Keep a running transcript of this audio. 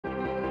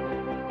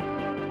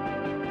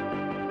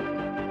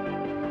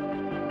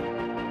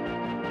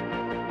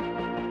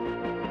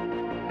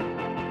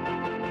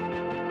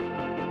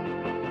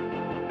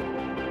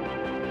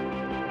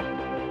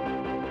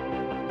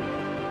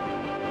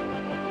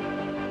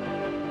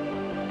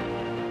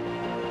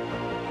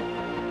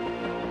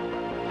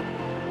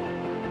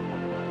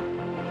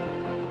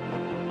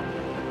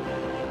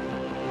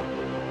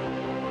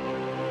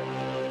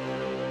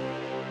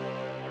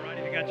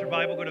got your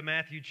Bible, go to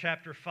Matthew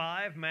chapter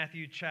 5.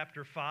 Matthew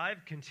chapter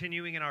 5,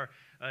 continuing in our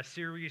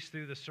series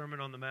through the Sermon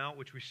on the Mount,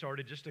 which we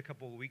started just a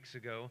couple of weeks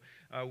ago.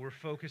 We're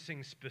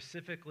focusing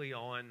specifically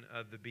on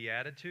the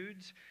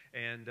Beatitudes.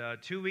 And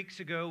 2 weeks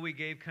ago, we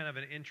gave kind of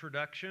an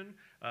introduction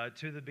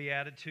to the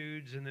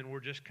Beatitudes, and then we're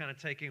just kind of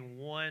taking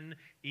one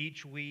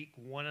each week,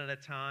 one at a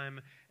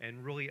time,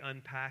 and really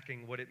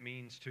unpacking what it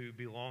means to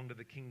belong to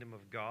the kingdom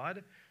of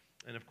God.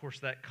 And of course,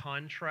 that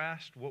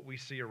contrast what we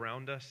see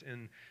around us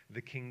in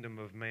the kingdom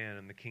of man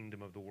and the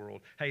kingdom of the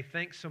world. Hey,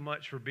 thanks so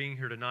much for being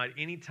here tonight.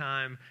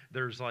 Anytime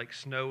there's like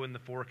snow in the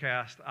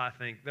forecast, I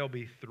think there'll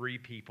be 3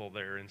 people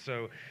there. And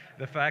so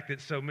the fact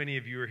that so many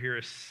of you are here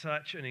is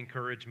such an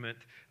encouragement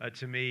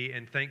to me,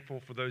 and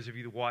thankful for those of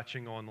you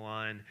watching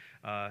online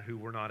who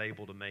were not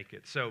able to make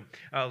it. So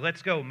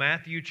let's go.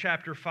 Matthew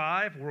chapter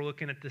 5. We're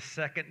looking at the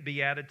second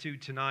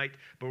beatitude tonight,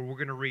 but we're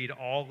going to read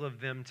all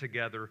of them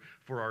together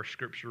for our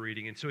scripture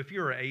reading. And so if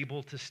you are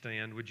able to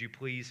stand, would you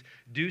please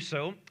do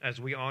so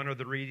as we honor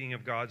the reading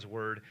of God's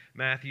word?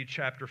 Matthew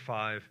chapter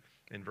 5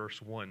 and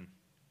verse 1.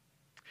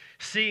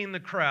 Seeing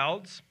the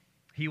crowds,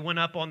 he went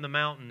up on the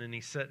mountain and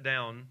he sat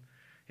down.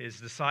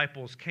 His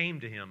disciples came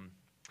to him,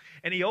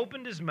 and he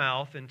opened his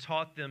mouth and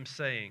taught them,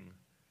 saying,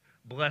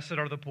 Blessed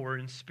are the poor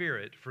in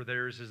spirit, for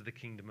theirs is the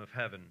kingdom of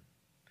heaven.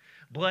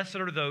 Blessed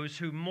are those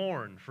who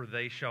mourn, for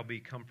they shall be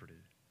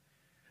comforted.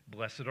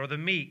 Blessed are the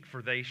meek,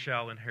 for they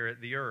shall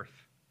inherit the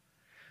earth.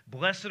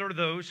 Blessed are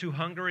those who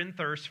hunger and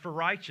thirst for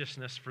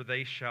righteousness, for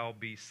they shall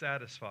be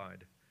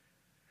satisfied.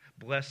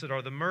 Blessed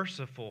are the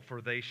merciful,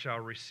 for they shall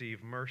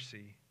receive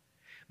mercy.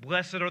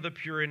 Blessed are the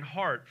pure in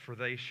heart, for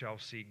they shall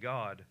see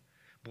God.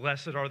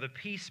 Blessed are the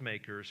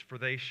peacemakers, for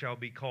they shall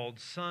be called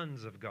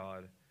sons of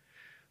God.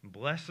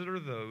 Blessed are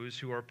those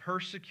who are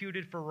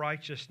persecuted for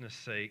righteousness'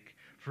 sake,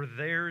 for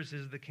theirs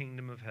is the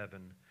kingdom of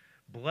heaven.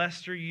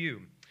 Blessed are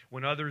you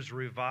when others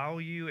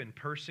revile you and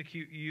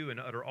persecute you and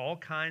utter all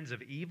kinds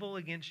of evil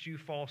against you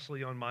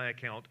falsely on my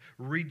account.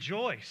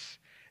 Rejoice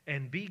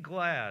and be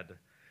glad,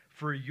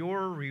 for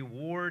your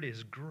reward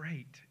is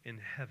great in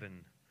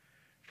heaven.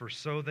 For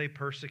so they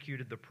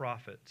persecuted the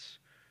prophets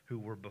who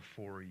were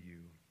before you.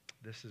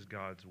 This is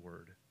God's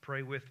word.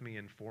 Pray with me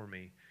and for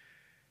me.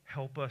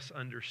 Help us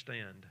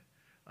understand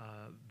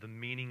the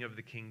meaning of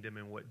the kingdom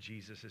and what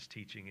Jesus is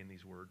teaching in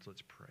these words.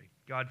 Let's pray.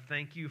 God,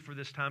 thank you for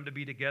this time to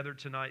be together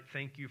tonight.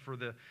 Thank you for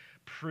the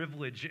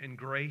privilege and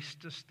grace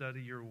to study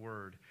your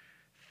word.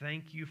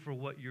 Thank you for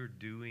what you're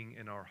doing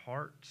in our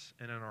hearts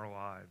and in our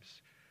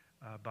lives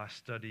by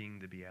studying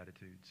the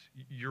Beatitudes.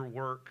 Your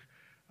work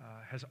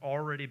has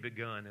already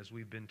begun as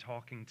we've been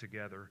talking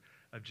together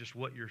of just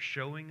what you're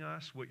showing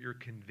us, what you're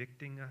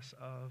convicting us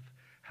of,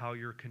 how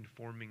you're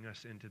conforming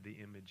us into the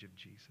image of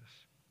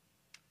Jesus.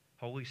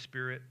 Holy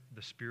Spirit,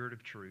 the Spirit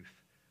of truth,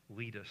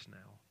 lead us now,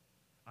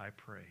 I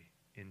pray,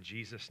 in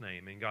Jesus'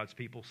 name. And God's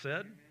people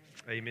said,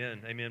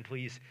 Amen. Amen.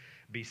 Please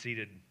be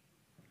seated.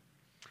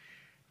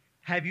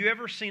 Have you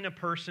ever seen a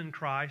person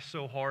cry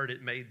so hard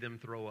it made them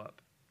throw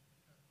up?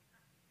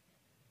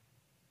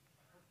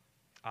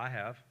 I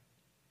have.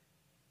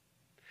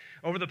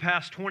 Over the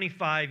past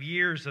 25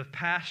 years of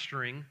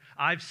pastoring,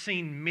 I've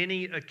seen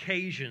many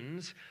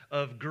occasions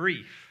of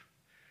grief,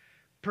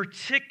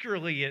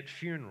 particularly at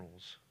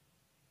funerals.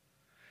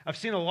 I've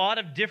seen a lot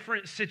of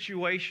different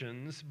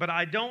situations, but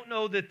I don't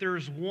know that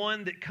there's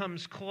one that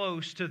comes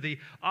close to the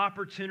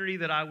opportunity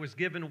that I was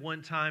given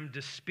one time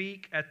to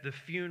speak at the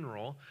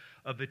funeral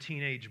of a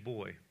teenage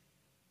boy.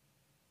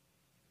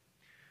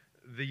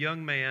 The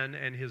young man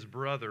and his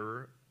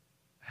brother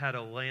had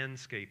a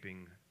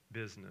landscaping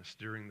business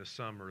during the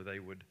summer. They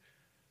would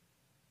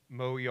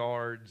mow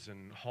yards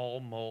and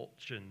haul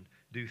mulch and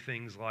do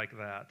things like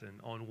that. And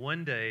on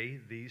one day,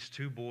 these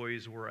 2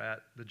 boys were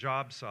at the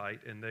job site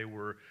and they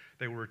were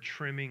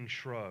trimming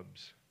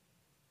shrubs.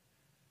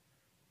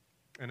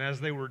 And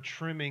as they were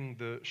trimming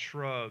the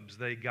shrubs,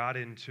 they got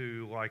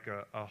into like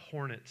a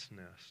hornet's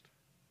nest.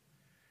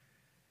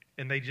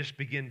 And they just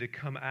began to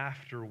come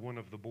after one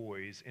of the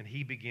boys, and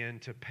he began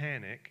to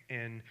panic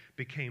and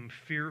became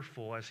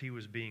fearful as he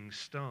was being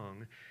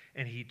stung.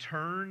 And he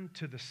turned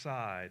to the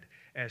side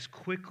as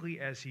quickly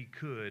as he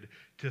could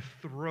to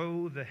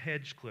throw the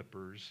hedge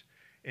clippers.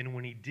 And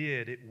when he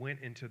did, it went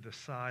into the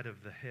side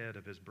of the head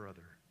of his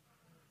brother.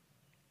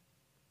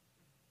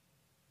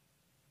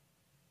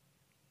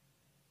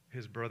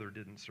 His brother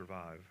didn't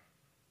survive.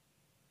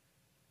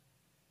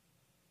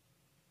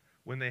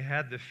 When they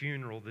had the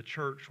funeral, the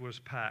church was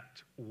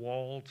packed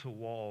wall to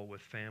wall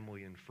with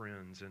family and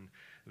friends, and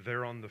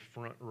there on the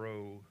front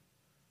row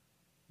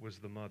was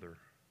the mother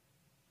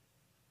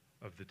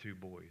of the 2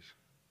 boys.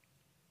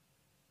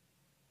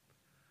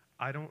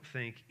 I don't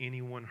think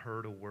anyone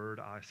heard a word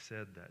I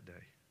said that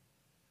day.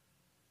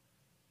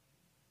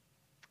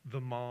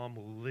 The mom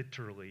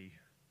literally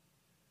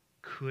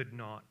could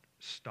not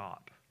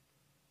stop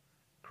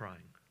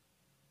crying.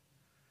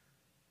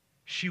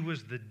 She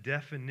was the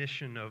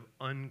definition of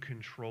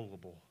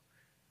uncontrollable.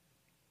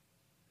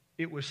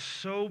 It was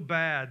so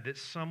bad that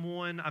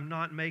someone, I'm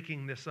not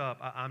making this up,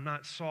 I'm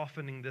not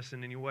softening this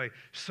in any way,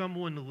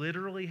 someone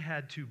literally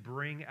had to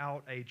bring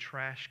out a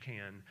trash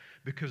can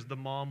because the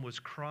mom was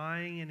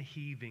crying and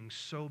heaving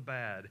so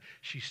bad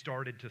she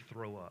started to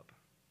throw up.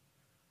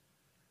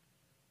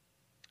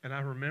 And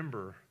I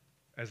remember,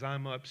 as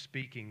I'm up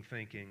speaking,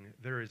 thinking,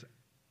 there is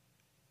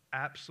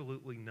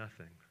absolutely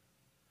nothing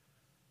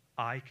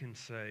I can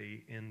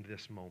say in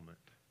this moment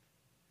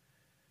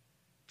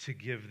to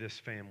give this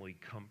family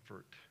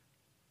comfort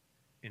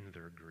in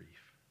their grief.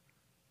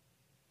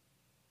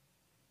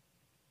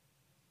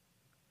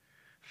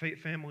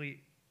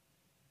 Family,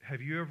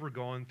 have you ever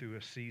gone through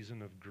a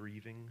season of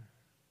grieving?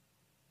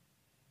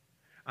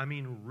 I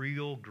mean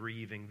real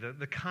grieving,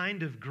 the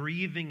kind of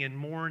grieving and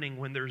mourning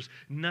when there's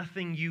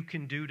nothing you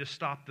can do to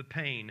stop the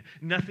pain,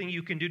 nothing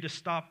you can do to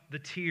stop the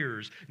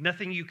tears,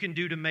 nothing you can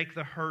do to make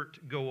the hurt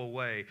go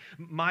away.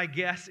 My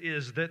guess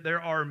is that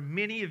there are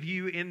many of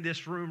you in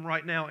this room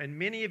right now and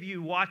many of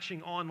you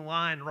watching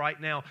online right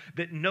now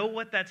that know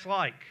what that's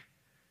like.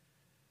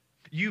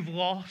 You've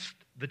lost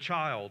the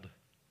child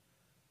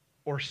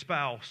or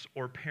spouse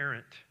or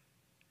parent.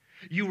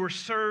 You were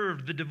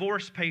served the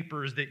divorce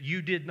papers that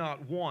you did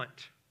not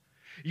want.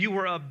 You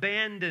were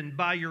abandoned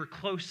by your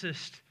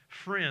closest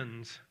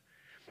friends.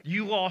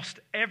 You lost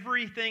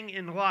everything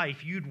in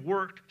life you'd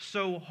worked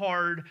so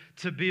hard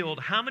to build.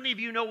 How many of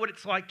you know what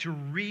it's like to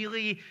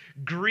really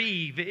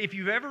grieve? If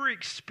you've ever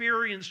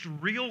experienced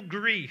real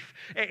grief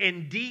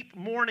and deep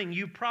mourning,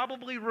 you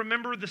probably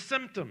remember the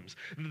symptoms.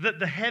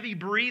 The heavy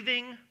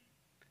breathing,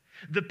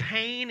 the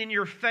pain in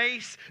your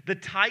face, the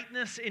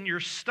tightness in your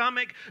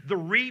stomach, the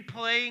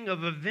replaying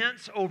of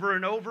events over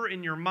and over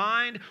in your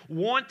mind,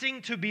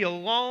 wanting to be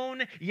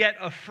alone, yet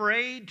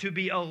afraid to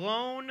be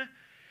alone.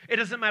 It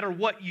doesn't matter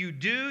what you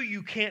do,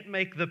 you can't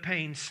make the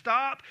pain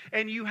stop,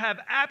 and you have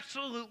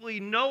absolutely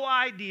no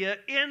idea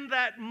in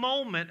that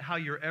moment how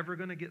you're ever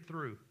going to get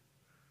through.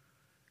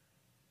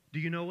 Do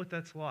you know what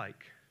that's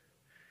like?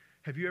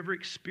 Have you ever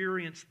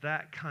experienced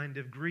that kind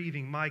of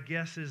grieving? My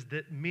guess is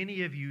that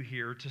many of you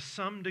here, to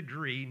some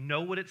degree,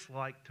 know what it's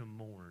like to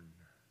mourn.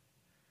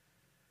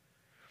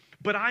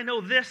 But I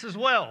know this as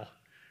well.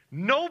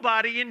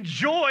 Nobody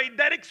enjoyed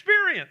that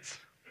experience.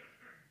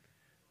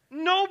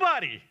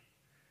 Nobody.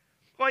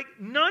 Like,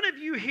 none of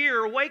you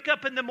here wake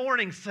up in the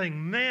morning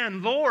saying,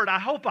 man, Lord, I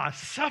hope I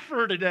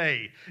suffer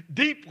today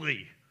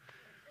deeply.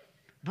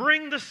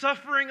 Bring the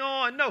suffering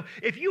on. No,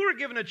 if you were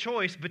given a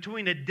choice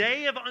between a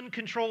day of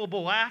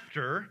uncontrollable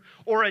laughter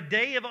or a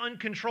day of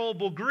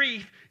uncontrollable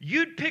grief,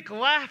 you'd pick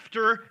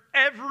laughter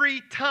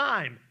every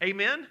time.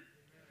 Amen?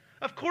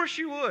 Of course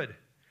you would.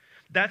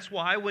 That's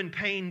why when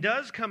pain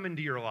does come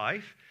into your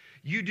life,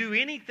 you do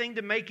anything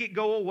to make it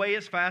go away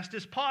as fast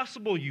as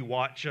possible. You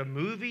watch a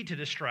movie to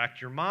distract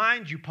your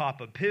mind. You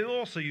pop a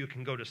pill so you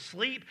can go to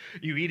sleep.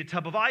 You eat a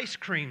tub of ice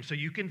cream so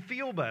you can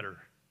feel better.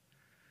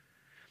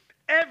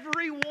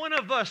 Every one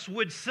of us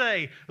would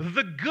say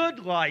the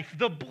good life,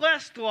 the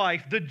blessed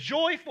life, the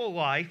joyful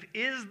life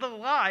is the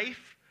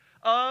life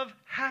of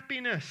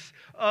happiness,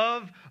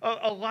 of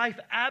a life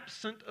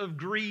absent of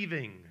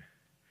grieving.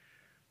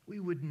 We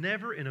would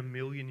never in a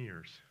million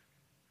years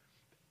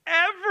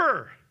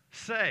ever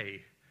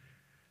say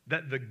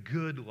that the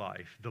good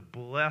life, the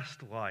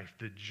blessed life,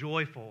 the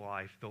joyful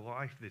life, the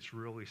life that's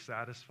really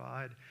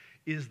satisfied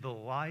is the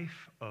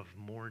life of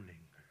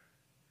mourning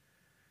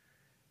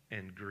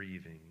and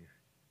grieving.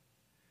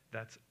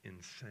 That's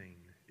insane.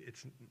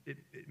 It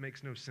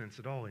makes no sense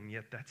at all, and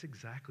yet that's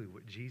exactly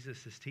what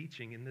Jesus is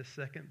teaching in this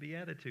second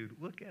beatitude.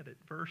 Look at it,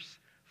 verse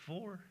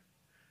 4.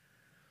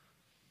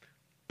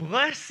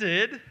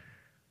 Blessed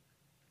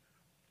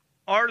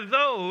are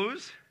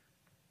those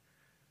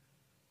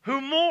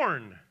who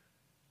mourn.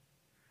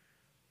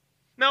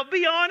 Now,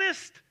 be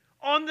honest,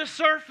 on the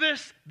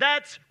surface,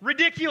 that's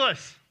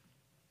ridiculous.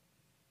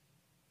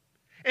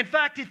 In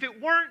fact, if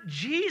it weren't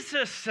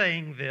Jesus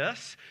saying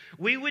this,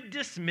 we would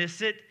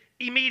dismiss it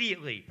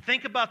immediately.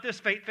 Think about this,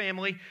 Faith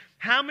family.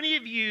 How many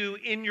of you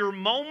in your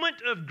moment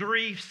of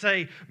grief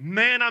say,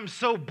 man, I'm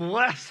so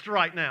blessed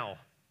right now?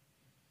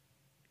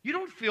 You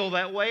don't feel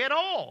that way at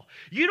all.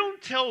 You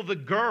don't tell the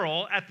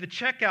girl at the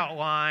checkout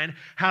line,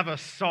 have a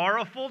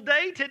sorrowful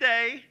day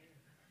today.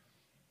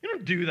 You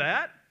don't do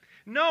that.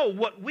 No,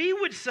 what we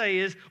would say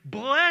is,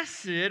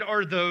 blessed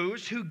are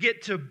those who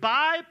get to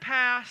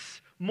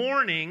bypass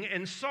mourning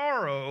and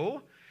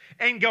sorrow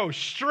and go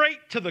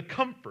straight to the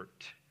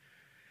comfort.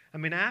 I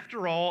mean,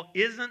 after all,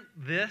 isn't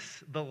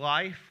this the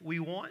life we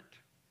want?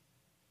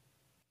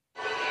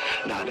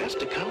 Now that's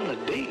the kind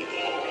of day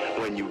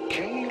when you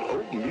can't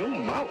open your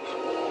mouth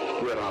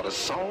without a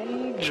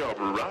song jump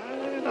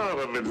right out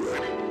of it.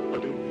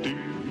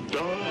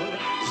 Zippity-doo-dah,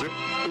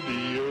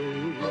 zippity-oh.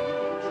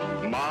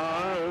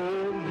 My,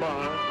 oh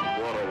my,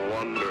 what a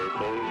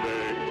wonderful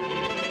day.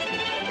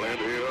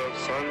 Plenty of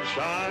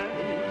sunshine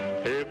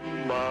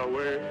heading my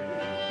way.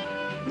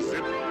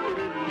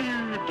 Zippity-doo-dah,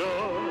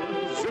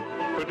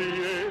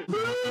 zippity-yeah.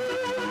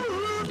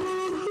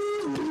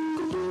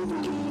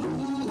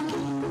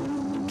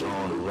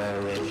 Don't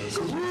worry.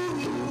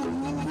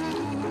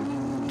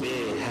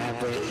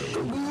 happy.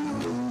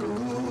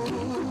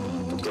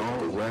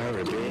 Don't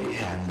worry, be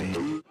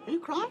happy. Are you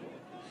crying?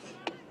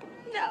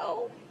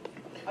 No.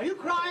 Are you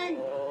crying?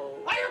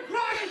 Are you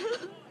crying?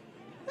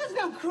 There's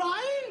no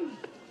crying.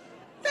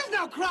 There's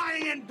no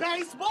crying in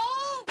baseball.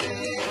 They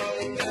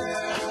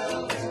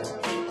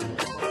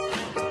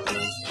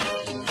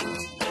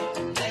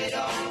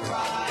don't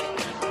cry.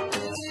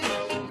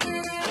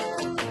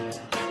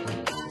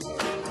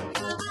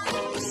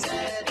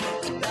 Said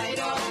they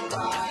don't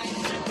cry.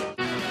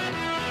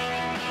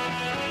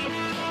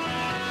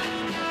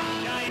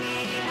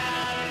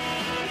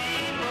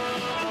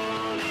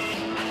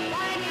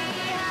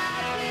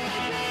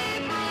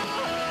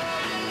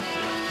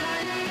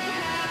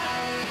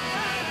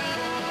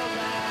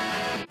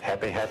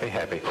 Happy, happy,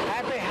 happy.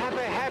 Happy,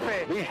 happy,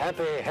 happy. Be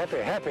happy, happy,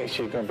 happy.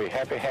 She's gonna be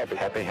happy, happy,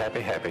 happy,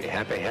 happy, happy,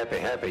 happy, happy,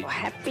 happy.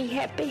 Happy,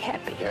 happy,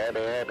 happy. Happy,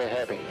 happy,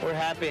 happy. We're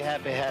happy,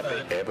 happy,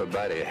 happy.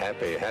 Everybody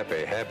happy,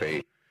 happy,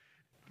 happy.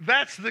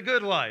 That's the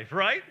good life,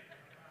 right?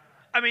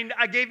 I mean,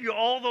 I gave you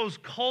all those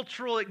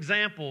cultural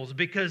examples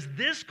because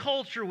this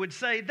culture would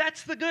say,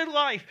 that's the good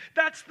life.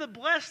 That's the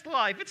blessed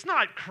life. It's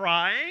not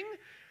crying.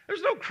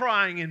 There's no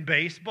crying in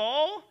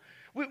baseball.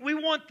 We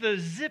want the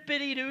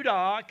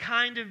zippity-doo-dah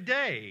kind of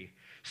day.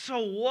 So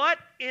what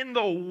in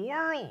the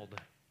world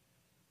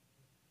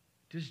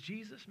does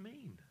Jesus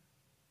mean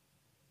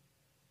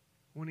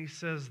when he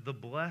says the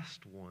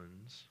blessed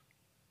ones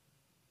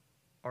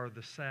are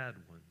the sad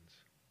ones?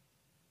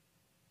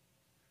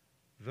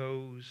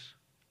 Those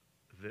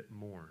that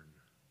mourn.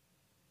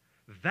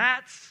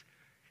 That's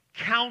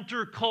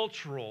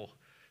countercultural.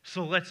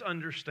 So let's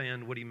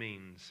understand what he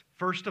means.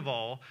 First of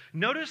all,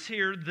 notice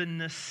here the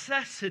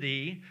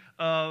necessity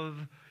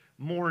of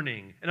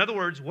mourning. In other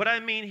words, what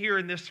I mean here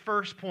in this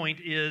first point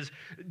is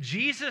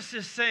Jesus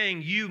is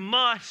saying you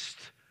must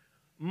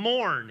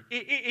mourn.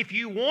 If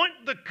you want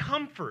the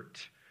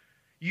comfort,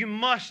 you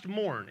must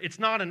mourn. It's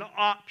not an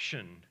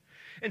option.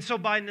 And so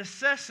by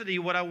necessity,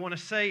 what I want to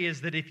say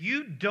is that if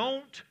you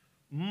don't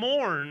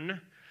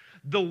mourn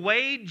the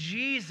way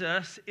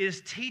Jesus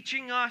is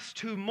teaching us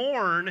to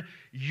mourn,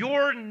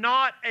 you're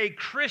not a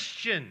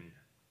Christian.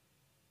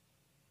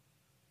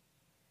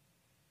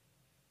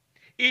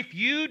 If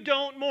you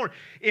don't mourn,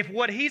 if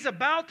what he's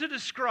about to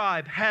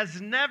describe has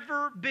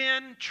never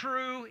been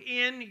true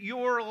in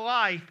your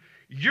life,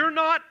 you're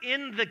not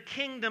in the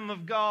kingdom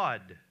of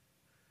God.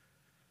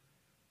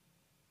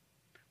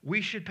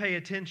 We should pay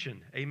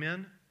attention.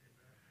 Amen?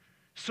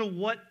 So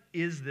what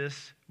is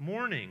this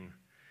mourning?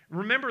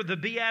 Remember, the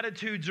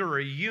Beatitudes are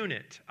a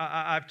unit.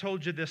 I've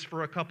told you this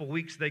for a couple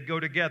weeks. They go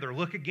together.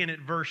 Look again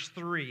at verse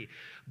 3.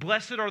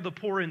 Blessed are the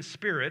poor in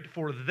spirit,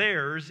 for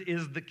theirs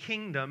is the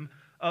kingdom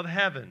of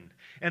heaven.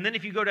 And then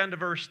if you go down to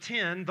verse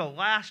 10, the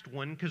last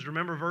one, because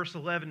remember verse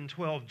 11 and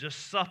 12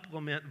 just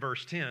supplement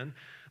verse 10.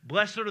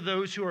 Blessed are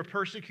those who are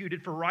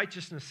persecuted for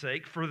righteousness'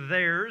 sake, for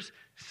theirs,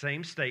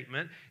 same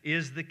statement,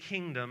 is the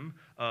kingdom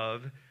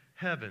of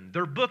heaven.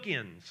 They're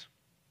bookends.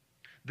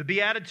 The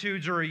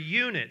Beatitudes are a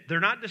unit. They're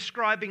not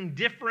describing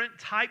different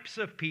types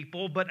of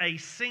people, but a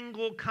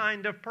single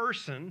kind of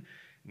person,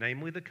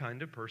 namely the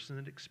kind of person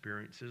that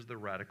experiences the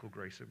radical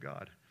grace of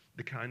God,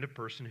 the kind of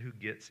person who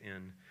gets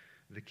in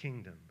the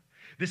kingdom.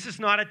 This is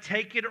not a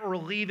take it or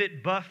leave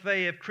it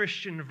buffet of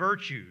Christian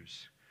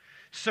virtues.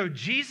 So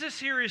Jesus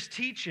here is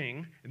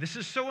teaching, and this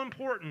is so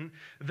important,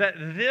 that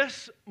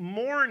this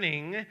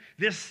mourning,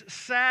 this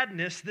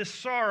sadness, this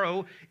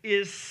sorrow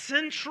is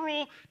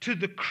central to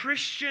the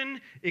Christian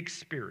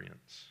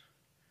experience.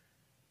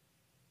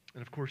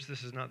 And of course,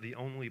 this is not the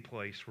only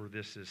place where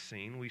this is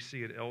seen. We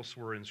see it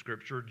elsewhere in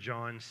Scripture.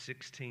 John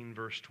 16,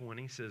 verse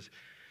 20 says,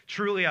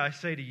 "Truly I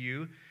say to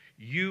you,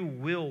 you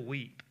will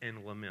weep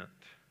and lament,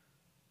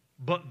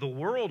 but the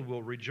world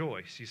will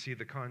rejoice." You see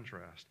the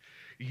contrast.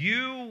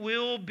 You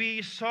will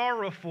be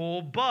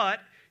sorrowful,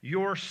 but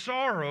your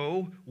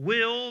sorrow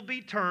will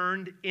be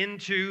turned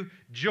into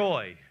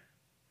joy.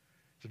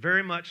 It's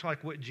very much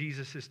like what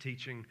Jesus is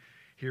teaching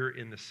here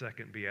in the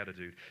second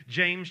beatitude.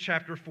 James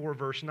chapter 4,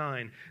 verse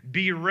 9.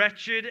 Be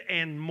wretched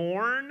and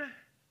mourn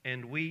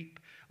and weep.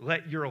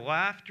 Let your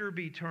laughter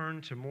be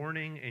turned to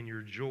mourning and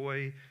your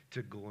joy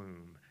to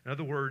gloom. In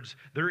other words,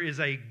 there is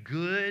a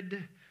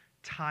good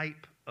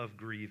type of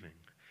grieving.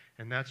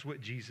 And that's what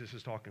Jesus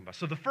is talking about.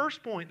 So the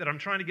first point that I'm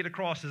trying to get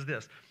across is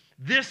this.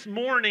 This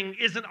mourning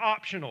isn't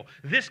optional.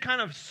 This kind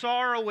of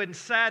sorrow and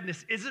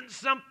sadness isn't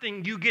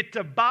something you get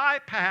to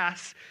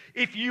bypass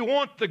if you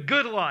want the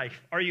good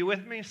life. Are you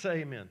with me?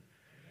 Say amen.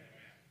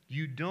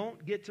 You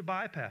don't get to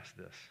bypass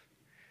this.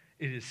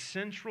 It is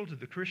central to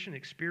the Christian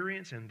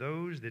experience and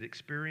those that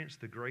experience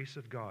the grace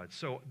of God.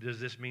 So does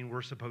this mean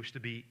we're supposed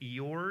to be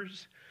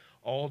Eeyores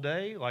all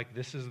day? Like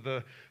this is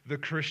the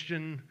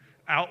Christian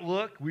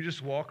outlook? We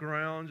just walk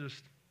around,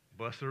 just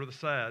blessed are the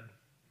sad.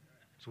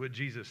 That's what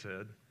Jesus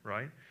said,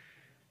 right?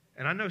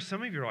 And I know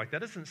some of you are like,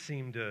 that doesn't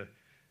seem to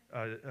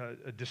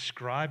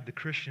describe the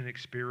Christian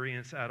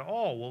experience at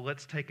all. Well,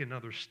 let's take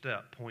another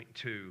step. Point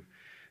 2.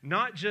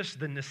 Not just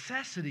the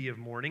necessity of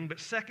mourning, but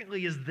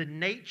secondly is the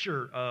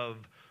nature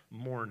of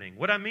mourning.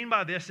 What I mean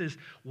by this is,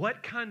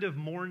 what kind of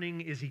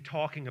mourning is he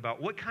talking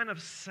about? What kind of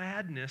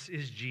sadness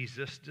is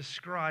Jesus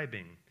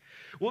describing?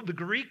 Well, the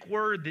Greek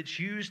word that's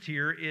used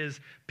here is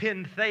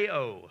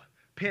pentheo.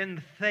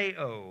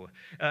 Pentheo.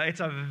 It's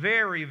a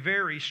very,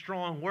 very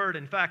strong word.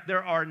 In fact,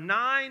 there are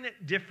 9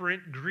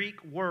 different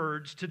Greek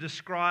words to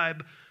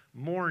describe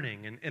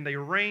mourning, and they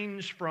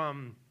range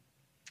from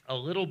a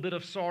little bit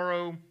of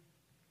sorrow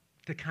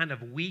to kind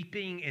of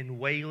weeping and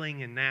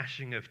wailing and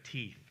gnashing of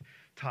teeth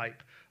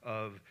type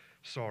of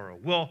sorrow.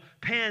 Well,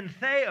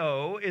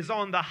 pantheo is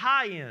on the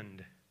high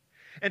end.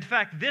 In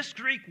fact, this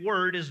Greek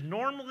word is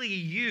normally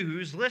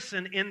used,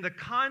 listen, in the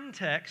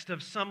context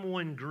of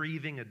someone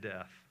grieving a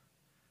death,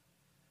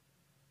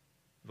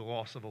 the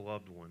loss of a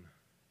loved one.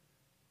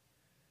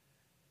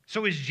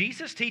 So is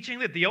Jesus teaching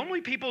that the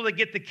only people that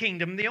get the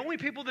kingdom, the only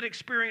people that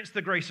experience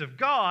the grace of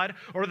God,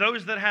 are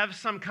those that have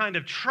some kind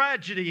of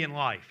tragedy in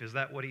life? Is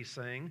that what he's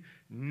saying?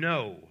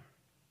 No.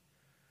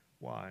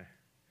 Why?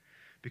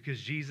 Because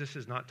Jesus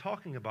is not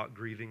talking about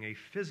grieving a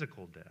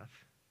physical death.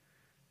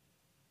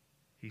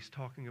 He's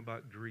talking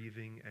about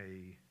grieving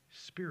a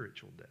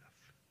spiritual death.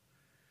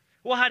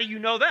 Well, how do you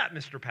know that,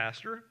 Mr.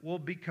 Pastor? Well,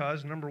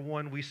 because, number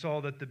one, we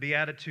saw that the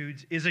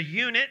Beatitudes is a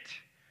unit.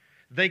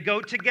 They go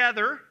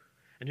together.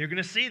 And you're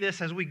going to see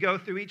this as we go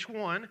through each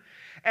one.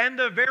 And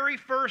the very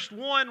first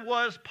one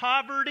was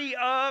poverty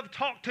of,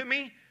 talk to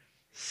me,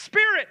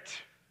 spirit.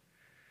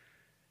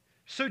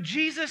 So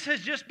Jesus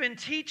has just been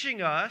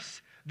teaching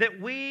us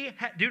that we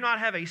do not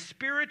have a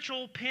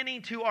spiritual penny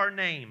to our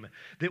name,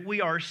 that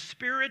we are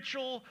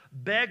spiritual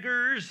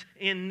beggars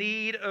in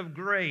need of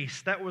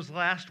grace. That was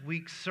last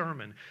week's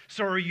sermon.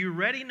 So are you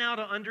ready now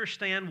to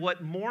understand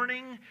what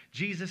mourning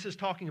Jesus is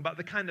talking about,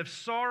 the kind of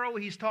sorrow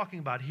he's talking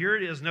about? Here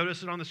it is.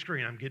 Notice it on the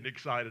screen. I'm getting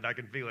excited. I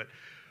can feel it.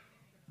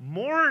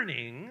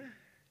 Mourning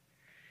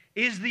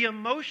is the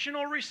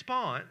emotional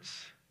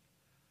response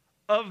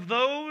of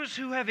those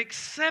who have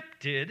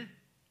accepted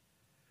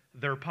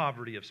their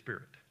poverty of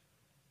spirit.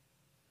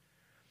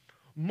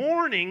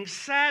 Mourning,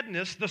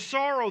 sadness, the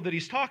sorrow that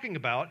he's talking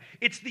about,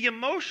 it's the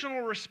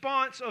emotional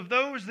response of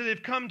those that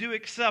have come to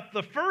accept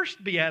the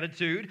first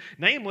beatitude,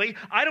 namely,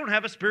 I don't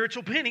have a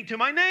spiritual penny to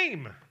my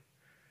name.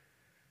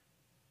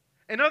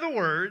 In other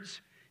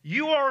words,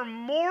 you are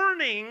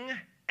mourning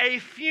a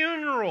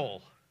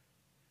funeral,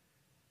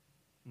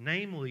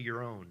 namely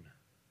your own.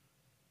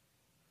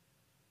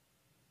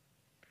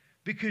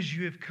 Because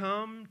you have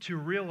come to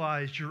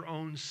realize your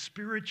own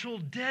spiritual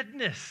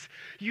deadness.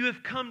 You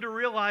have come to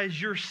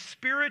realize your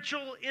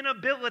spiritual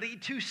inability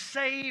to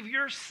save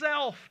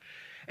yourself.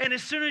 And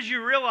as soon as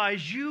you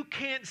realize you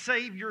can't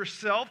save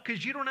yourself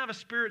because you don't have a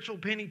spiritual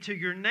penny to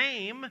your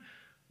name,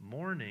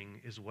 mourning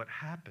is what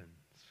happens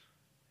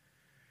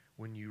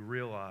when you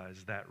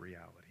realize that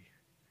reality.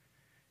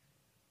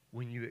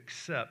 When you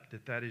accept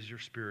that that is your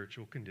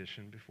spiritual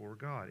condition before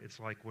God. It's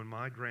like when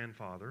my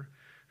grandfather,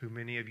 who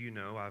many of you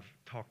know, I've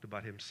talked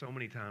about him so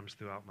many times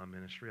throughout my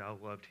ministry. I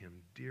loved him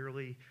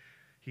dearly.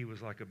 He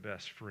was like a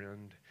best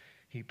friend.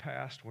 He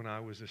passed when I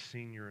was a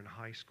senior in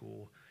high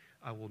school.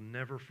 I will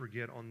never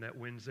forget on that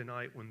Wednesday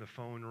night when the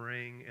phone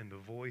rang and the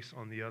voice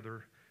on the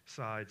other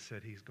side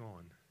said, he's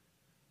gone.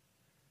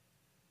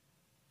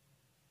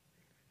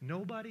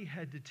 Nobody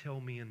had to tell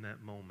me in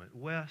that moment,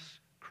 Wes,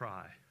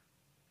 cry.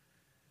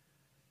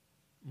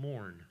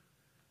 Mourn.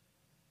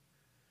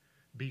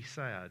 Be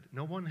sad.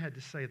 No one had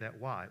to say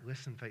that. Why?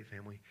 Listen, Faith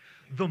Family.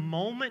 The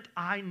moment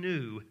I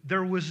knew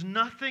there was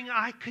nothing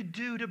I could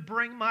do to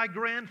bring my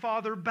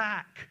grandfather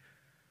back,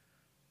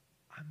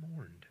 I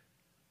mourned.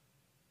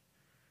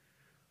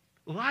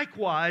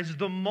 Likewise,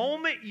 the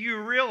moment you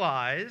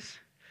realize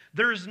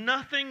there's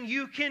nothing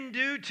you can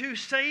do to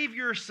save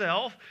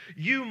yourself,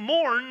 you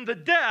mourn the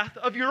death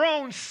of your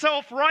own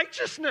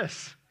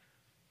self-righteousness.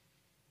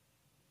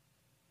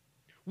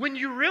 When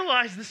you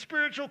realize the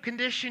spiritual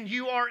condition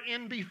you are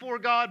in before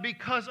God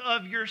because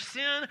of your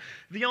sin,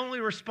 the only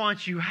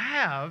response you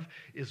have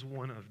is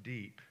one of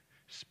deep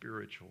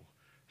spiritual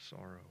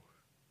sorrow.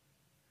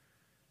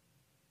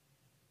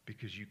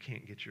 Because you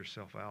can't get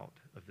yourself out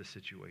of the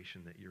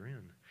situation that you're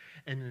in.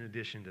 And in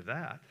addition to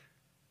that,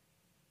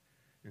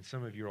 and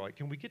some of you are like,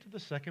 can we get to the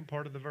second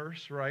part of the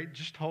verse, right?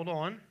 Just hold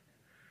on.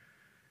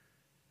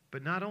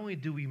 But not only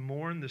do we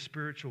mourn the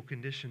spiritual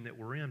condition that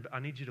we're in, but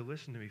I need you to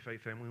listen to me,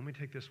 Faith Family. Let me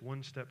take this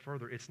one step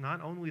further. It's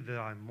not only that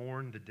I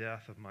mourn the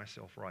death of my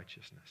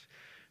self-righteousness,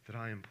 that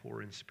I am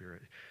poor in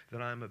spirit,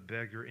 that I am a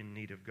beggar in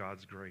need of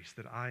God's grace,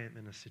 that I am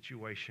in a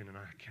situation and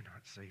I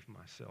cannot save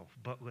myself.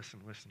 But listen.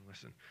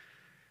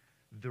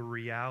 The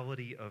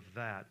reality of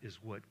that is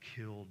what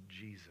killed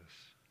Jesus.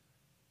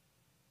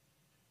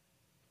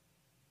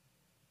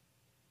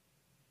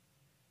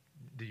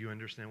 Do you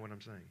understand what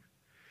I'm saying?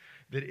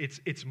 That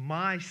it's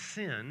my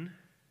sin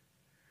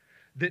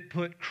that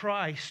put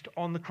Christ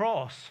on the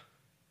cross.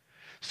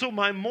 So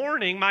my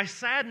mourning, my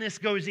sadness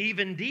goes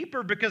even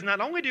deeper because not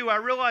only do I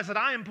realize that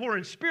I am poor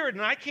in spirit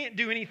and I can't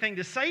do anything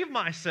to save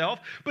myself,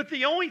 but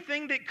the only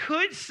thing that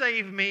could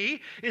save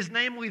me is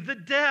namely the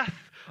death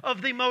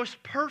of the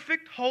most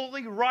perfect,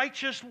 holy,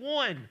 righteous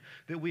one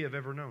that we have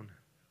ever known.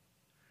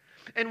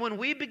 And when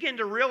we begin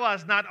to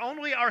realize not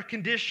only our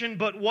condition,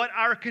 but what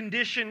our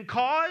condition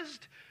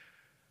caused,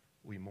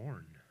 we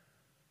mourn.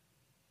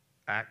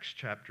 Acts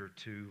chapter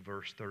 2,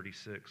 verse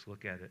 36,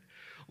 look at it.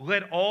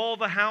 Let all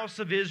the house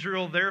of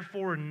Israel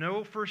therefore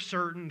know for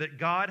certain that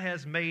God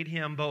has made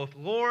him both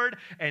Lord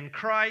and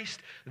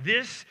Christ,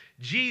 this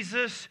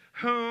Jesus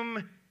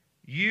whom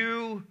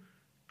you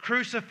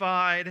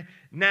crucified.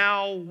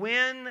 Now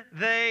when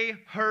they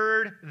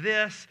heard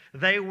this,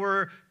 they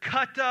were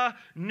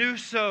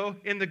katanuso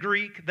in the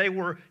Greek. They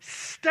were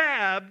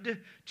stabbed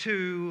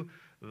to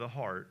the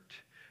heart.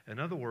 In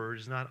other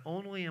words, not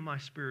only am I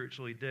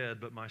spiritually dead,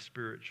 but my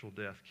spiritual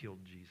death killed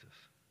Jesus.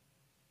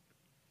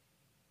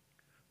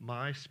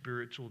 My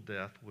spiritual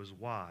death was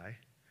why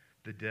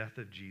the death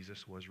of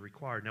Jesus was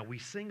required. Now we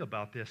sing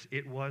about this.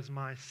 It was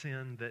my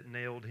sin that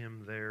nailed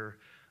him there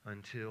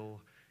until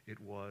it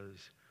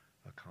was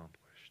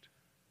accomplished.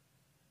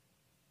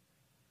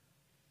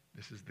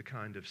 This is the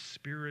kind of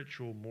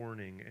spiritual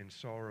mourning and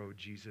sorrow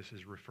Jesus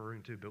is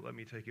referring to, but let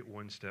me take it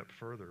one step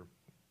further.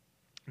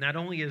 Not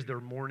only is there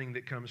mourning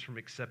that comes from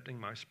accepting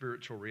my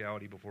spiritual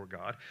reality before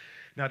God,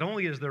 not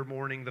only is there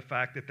mourning the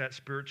fact that that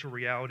spiritual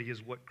reality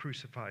is what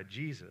crucified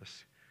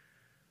Jesus,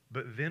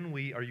 but then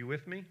are you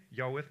with me?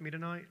 Y'all with me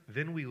tonight?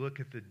 Then we look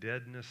at the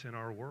deadness in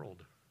our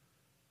world.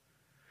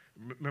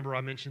 Remember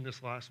I mentioned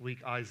this last week.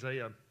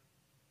 Isaiah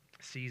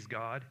sees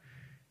God,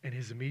 and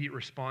his immediate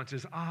response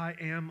is, I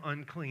am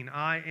unclean,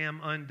 I am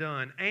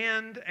undone,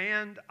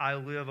 and I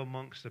live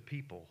amongst a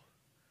people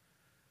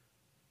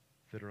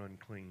that are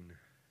unclean.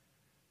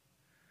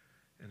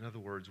 In other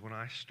words, when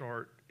I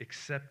start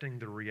accepting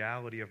the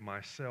reality of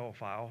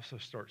myself, I also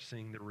start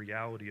seeing the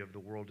reality of the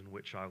world in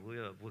which I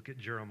live. Look at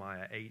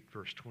Jeremiah 8,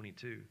 verse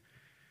 22.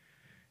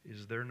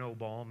 Is there no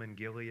balm in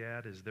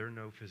Gilead? Is there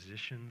no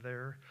physician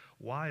there?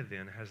 Why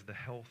then has the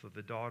health of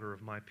the daughter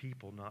of my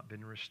people not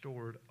been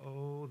restored?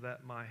 Oh,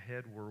 that my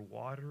head were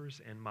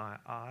waters and my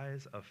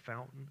eyes a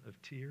fountain of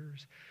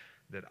tears,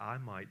 that I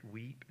might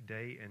weep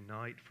day and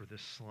night for the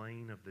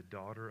slain of the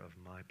daughter of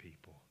my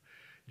people.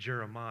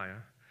 Jeremiah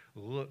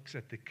looks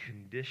at the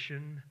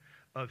condition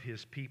of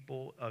his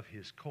people, of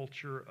his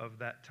culture of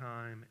that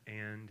time,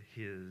 and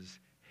his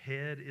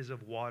head is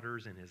of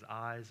waters and his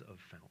eyes of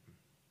fountain.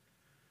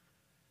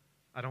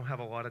 I don't have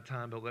a lot of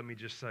time, but let me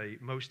just say,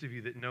 most of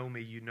you that know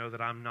me, you know that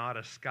I'm not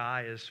a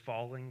sky is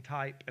falling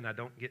type, and I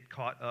don't get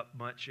caught up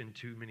much in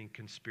too many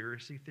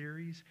conspiracy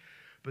theories,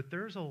 but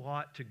there's a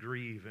lot to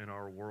grieve in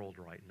our world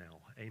right now.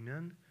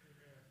 Amen?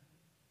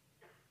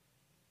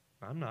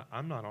 I'm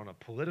not on a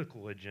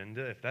political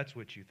agenda, if that's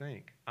what you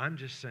think. I'm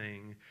just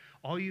saying,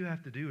 all you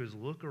have to do is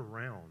look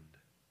around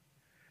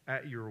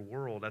at your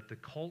world, at the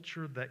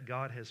culture that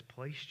God has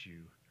placed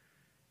you,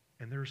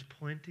 and there's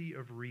plenty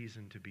of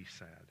reason to be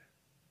sad.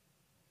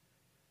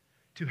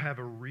 To have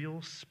a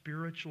real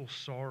spiritual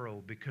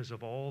sorrow because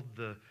of all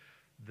the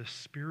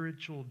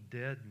spiritual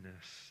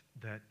deadness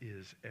that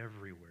is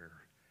everywhere.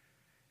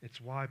 It's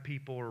why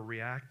people are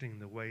reacting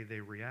the way they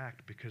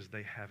react, because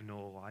they have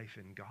no life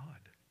in God.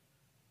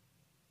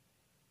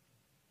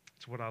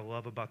 It's what I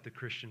love about the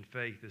Christian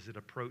faith, is it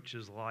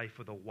approaches life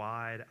with a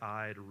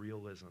wide-eyed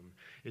realism.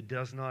 It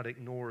does not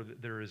ignore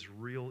that there is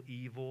real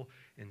evil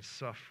and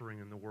suffering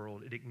in the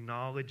world. It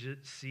acknowledges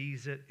it,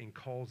 sees it, and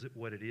calls it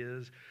what it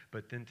is,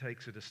 but then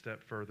takes it a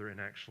step further and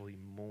actually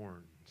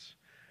mourns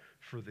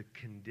for the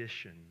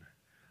condition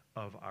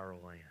of our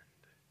land.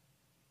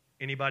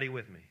 Anybody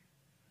with me?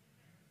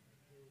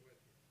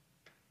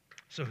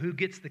 So who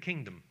gets the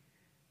kingdom?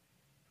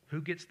 Who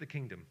gets the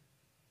kingdom?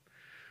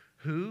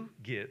 Who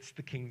gets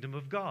the kingdom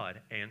of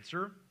God?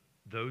 Answer,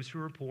 those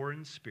who are poor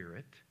in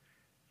spirit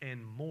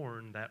and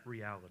mourn that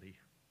reality.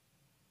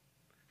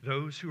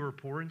 Those who are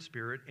poor in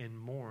spirit and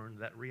mourn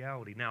that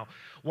reality. Now,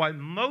 why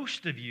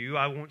most of you,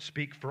 I won't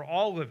speak for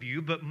all of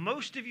you, but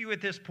most of you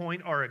at this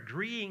point are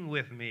agreeing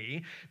with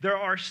me, there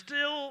are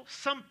still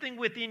something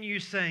within you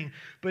saying,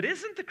 but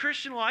isn't the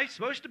Christian life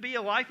supposed to be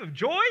a life of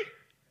joy?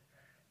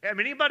 I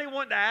mean, anybody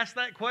want to ask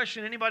that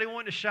question? Anybody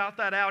want to shout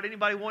that out?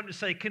 Anybody want to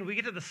say, can we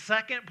get to the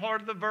second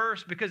part of the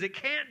verse? Because it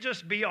can't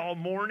just be all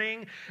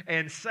mourning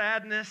and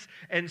sadness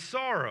and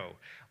sorrow.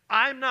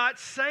 I'm not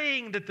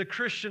saying that the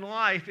Christian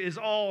life is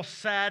all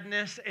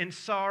sadness and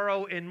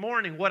sorrow and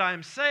mourning. What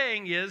I'm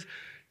saying is,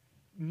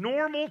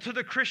 normal to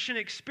the Christian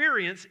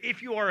experience,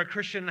 if you are a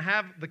Christian and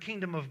have the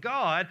kingdom of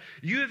God,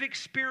 you have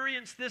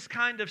experienced this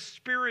kind of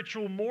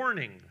spiritual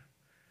mourning.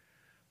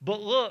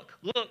 But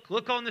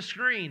look on the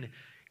screen.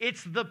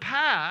 It's the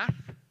path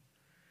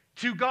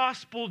to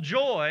gospel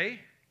joy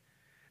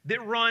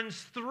that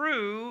runs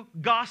through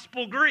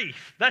gospel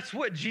grief. That's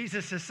what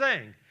Jesus is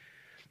saying.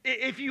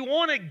 If you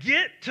want to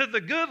get to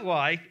the good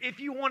life, if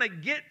you want to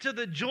get to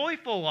the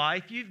joyful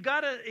life, you've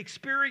got to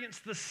experience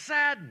the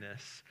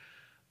sadness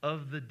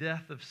of the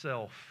death of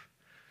self.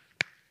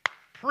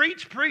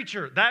 Preach,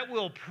 preacher. That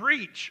will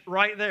preach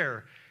right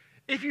there.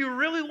 If you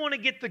really want to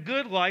get the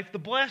good life, the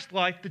blessed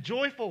life, the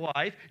joyful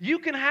life, you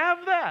can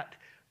have that.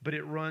 But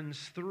it runs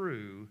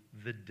through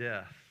the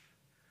death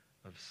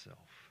of self.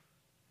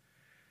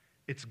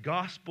 It's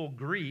gospel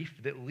grief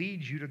that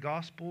leads you to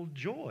gospel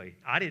joy.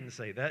 I didn't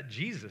say that.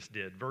 Jesus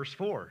did. Verse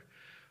 4.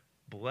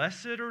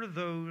 Blessed are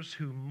those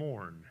who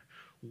mourn.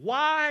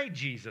 Why,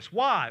 Jesus?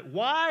 Why?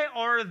 Why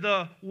are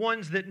the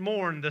ones that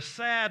mourn the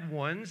sad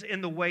ones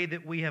in the way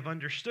that we have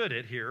understood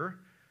it here?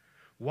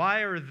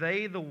 Why are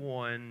they the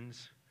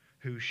ones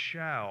who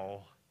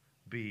shall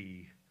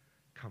be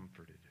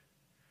comforted?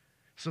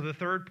 So the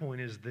third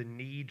point is the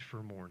need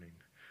for mourning.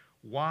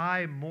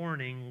 Why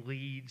mourning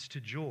leads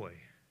to joy.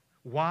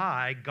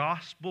 Why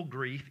gospel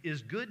grief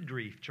is good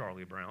grief,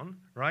 Charlie Brown,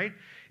 right?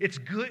 It's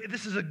good.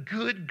 This is a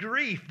good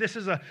grief. This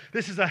is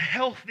a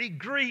healthy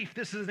grief.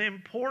 This is an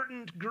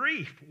important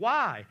grief.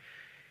 Why?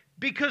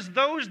 Because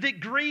those that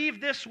grieve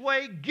this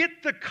way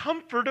get the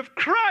comfort of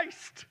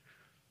Christ.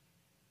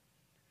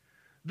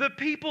 The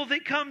people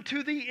that come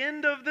to the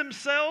end of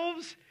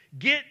themselves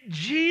get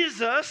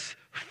Jesus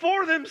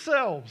for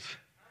themselves.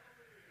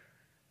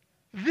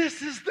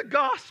 This is the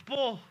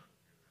gospel.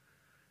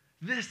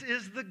 This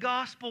is the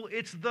gospel.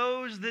 It's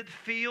those that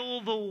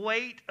feel the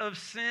weight of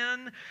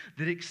sin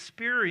that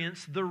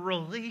experience the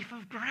relief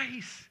of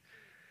grace.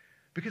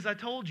 Because I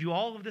told you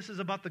all of this is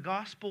about the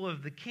gospel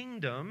of the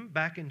kingdom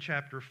back in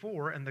chapter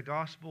 4, and the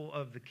gospel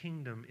of the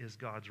kingdom is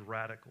God's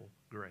radical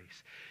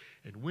grace.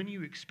 And when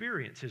you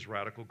experience His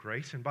radical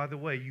grace, and by the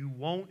way, you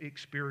won't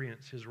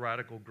experience His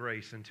radical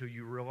grace until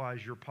you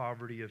realize your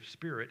poverty of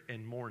spirit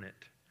and mourn it.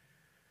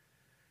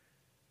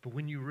 But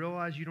when you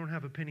realize you don't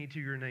have a penny to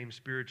your name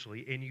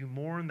spiritually and you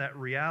mourn that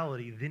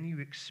reality, then you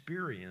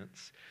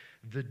experience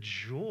the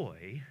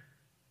joy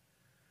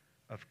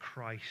of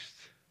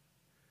Christ's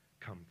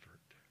comfort.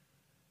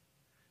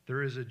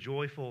 There is a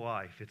joyful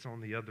life. It's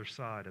on the other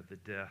side of the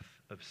death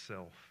of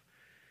self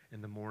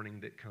and the mourning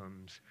that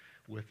comes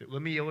with it.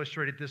 Let me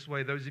illustrate it this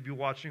way. Those of you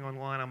watching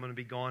online, I'm going to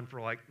be gone for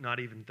like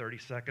not even 30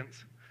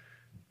 seconds.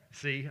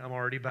 See, I'm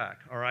already back,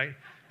 all right?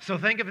 So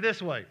think of it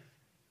this way.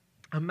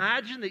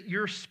 Imagine that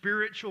your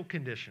spiritual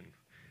condition,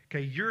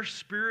 your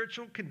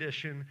spiritual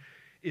condition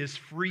is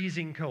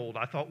freezing cold.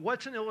 I thought,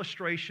 what's an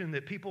illustration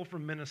that people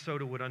from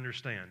Minnesota would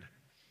understand?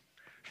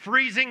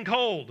 Freezing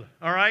cold,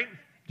 all right?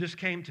 Just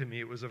came to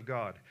me. It was of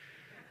God.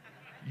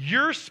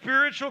 Your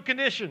spiritual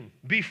condition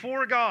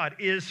before God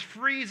is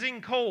freezing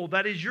cold.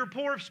 That is, you're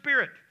poor of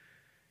spirit.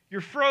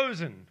 You're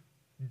frozen,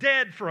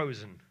 dead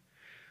frozen.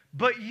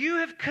 But you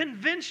have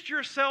convinced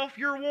yourself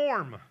you're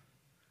warm.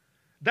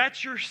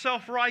 That's your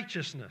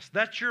self-righteousness.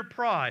 That's your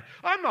pride.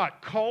 I'm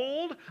not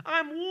cold.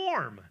 I'm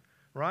warm,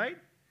 right?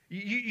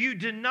 You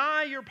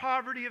deny your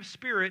poverty of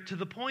spirit to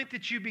the point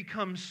that you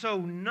become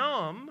so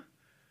numb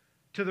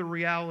to the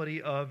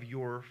reality of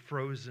your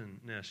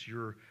frozenness,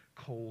 your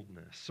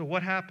coldness. So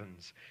what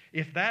happens?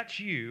 If that's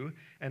you,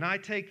 and I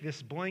take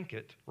this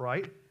blanket,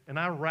 right, and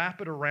I wrap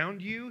it around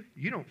you,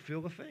 you don't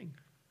feel a thing.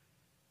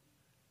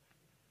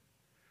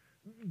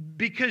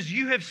 Because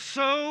you have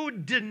so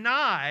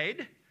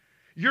denied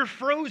your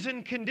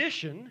frozen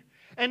condition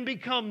and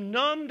become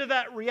numb to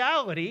that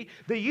reality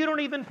that you don't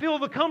even feel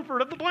the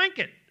comfort of the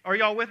blanket. Are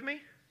y'all with me?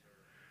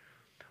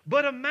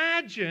 But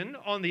imagine,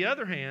 on the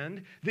other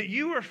hand, that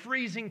you were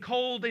freezing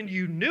cold and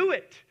you knew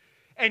it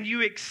and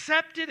you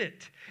accepted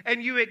it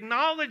and you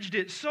acknowledged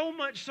it so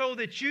much so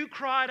that you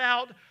cried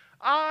out,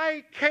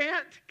 I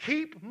can't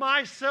keep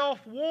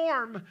myself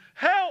warm.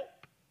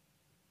 Help!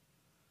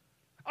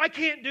 I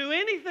can't do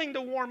anything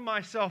to warm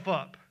myself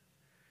up.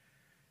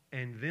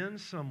 And then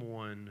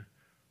someone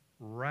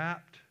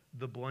wrapped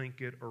the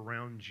blanket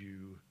around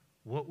you,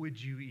 what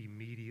would you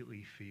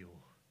immediately feel?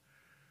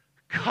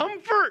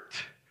 Comfort!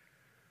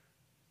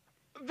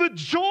 The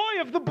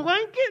joy of the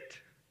blanket!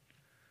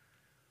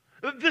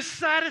 The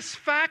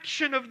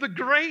satisfaction of the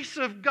grace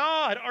of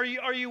God. Are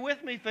you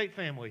with me, faith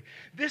family?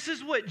 This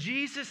is what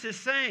Jesus is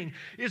saying,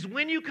 is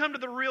when you come to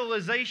the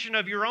realization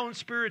of your own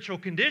spiritual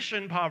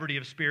condition, poverty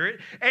of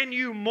spirit, and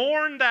you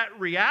mourn that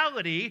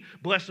reality,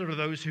 blessed are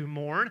those who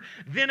mourn,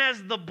 then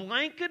as the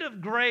blanket of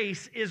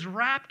grace is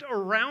wrapped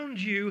around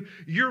you,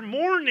 your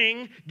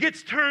mourning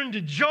gets turned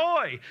to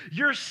joy.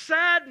 Your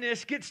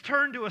sadness gets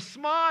turned to a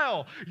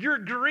smile. Your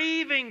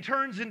grieving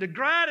turns into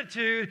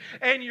gratitude,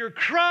 and your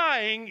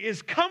crying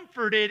is comforted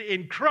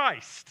in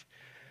Christ.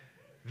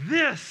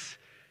 This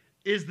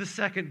is the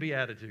second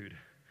beatitude.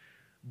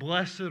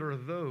 Blessed are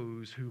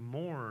those who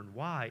mourn.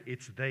 Why?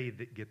 It's they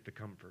that get the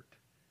comfort.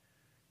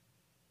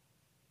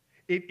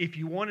 If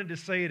you wanted to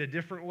say it a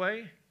different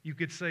way, you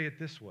could say it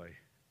this way.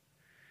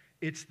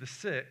 It's the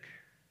sick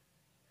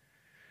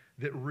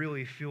that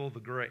really feel the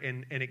grace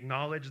and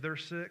acknowledge they're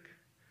sick,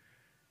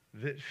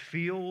 that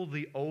feel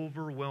the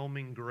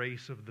overwhelming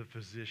grace of the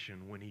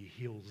physician when he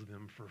heals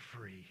them for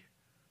free.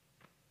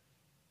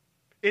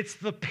 It's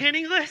the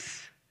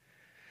penniless,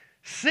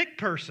 sick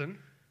person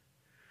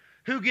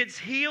who gets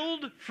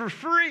healed for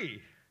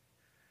free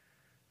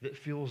that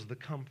feels the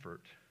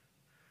comfort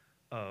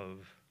of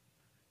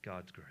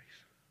God's grace.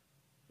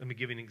 Let me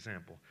give you an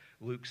example.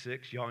 Luke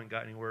 6, y'all ain't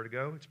got anywhere to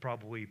go. It's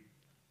probably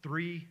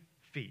 3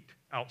 feet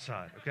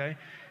outside, okay?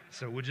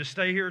 So we'll just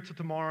stay here till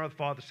tomorrow. The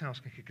Father's house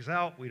can kick us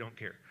out. We don't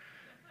care.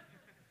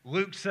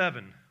 Luke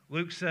 7.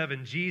 Luke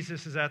 7,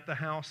 Jesus is at the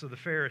house of the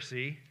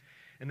Pharisee,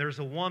 and there's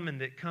a woman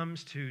that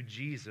comes to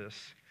Jesus,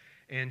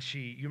 and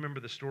you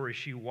remember the story,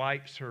 she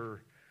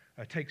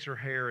takes her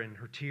hair and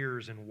her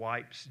tears and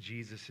wipes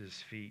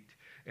Jesus' feet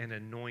and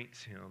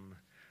anoints him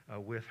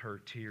with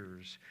her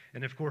tears.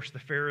 And of course, the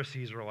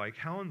Pharisees are like,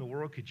 how in the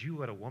world could you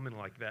let a woman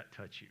like that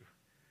touch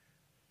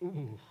you?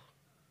 Ooh.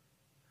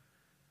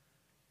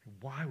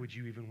 Why would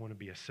you even want to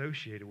be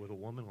associated with a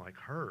woman like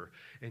her?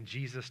 And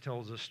Jesus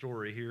tells a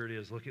story. Here it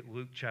is. Look at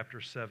Luke chapter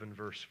 7,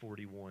 verse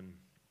 41.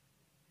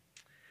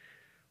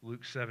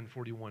 Luke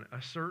 7:41.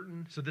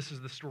 So this is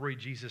the story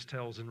Jesus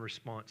tells in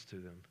response to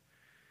them.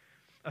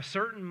 A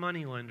certain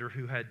moneylender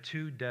who had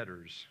 2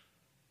 debtors.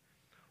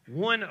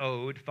 One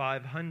owed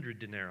 500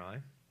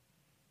 denarii,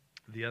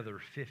 the other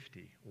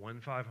 50.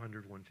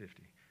 500,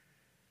 150.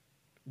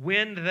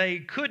 When they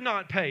could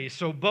not pay,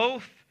 so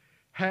both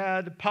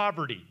had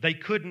poverty. They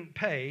couldn't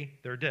pay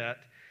their debt.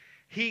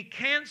 He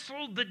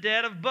canceled the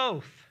debt of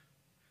both.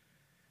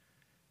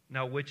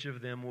 Now, which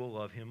of them will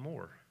love him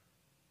more?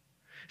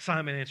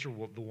 Simon answered,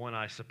 well, the one,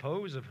 I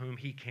suppose, of whom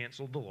he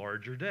canceled the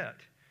larger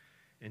debt.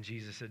 And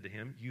Jesus said to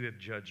him, you have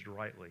judged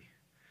rightly.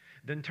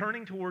 Then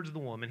turning towards the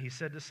woman, he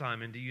said to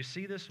Simon, do you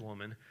see this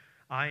woman?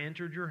 I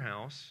entered your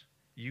house.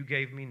 You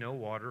gave me no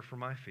water for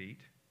my feet.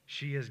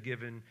 She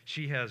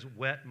has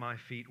wet my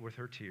feet with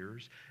her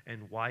tears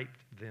and wiped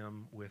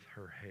them with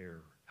her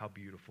hair. How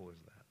beautiful is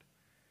that?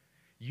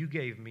 You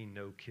gave me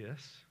no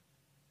kiss,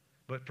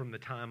 but from the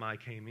time I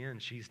came in,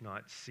 she's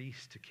not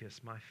ceased to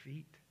kiss my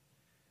feet.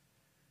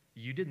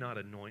 You did not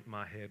anoint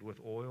my head with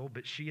oil,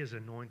 but she has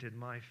anointed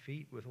my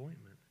feet with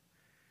ointment.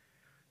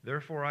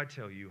 Therefore I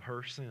tell you,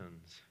 her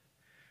sins,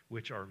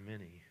 which are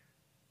many,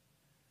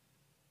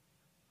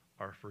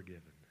 are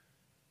forgiven.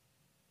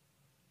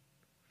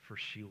 For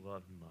she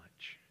loved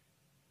much.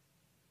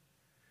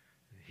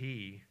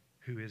 He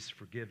who is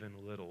forgiven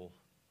little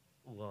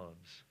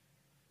loves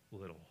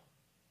little.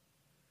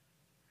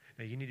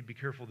 Now you need to be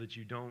careful that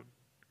you don't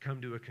come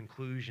to a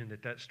conclusion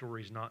that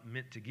story is not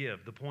meant to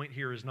give. The point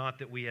here is not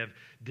that we have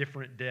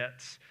different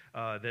debts,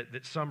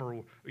 that some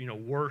are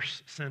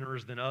worse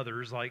sinners than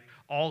others. Like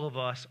all of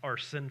us are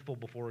sinful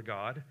before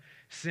God.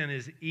 Sin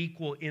is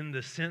equal in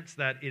the sense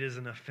that it is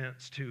an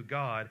offense to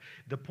God.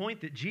 The point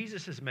that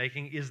Jesus is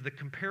making is the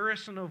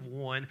comparison of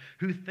one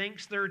who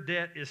thinks their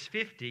debt is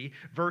 50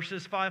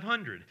 versus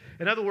 500.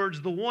 In other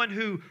words, the one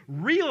who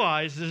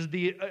realizes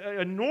the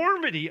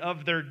enormity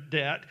of their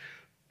debt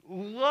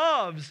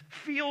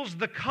feels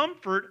the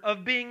comfort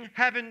of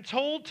having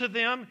told to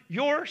them,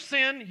 your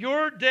sin,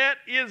 your debt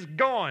is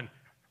gone.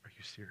 Are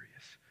you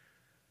serious?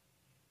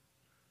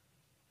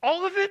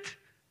 All of it?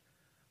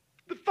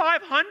 The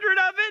 500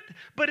 of it?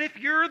 But if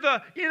you're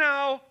the,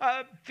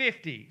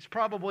 50, it's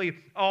probably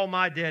all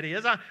my debt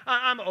is.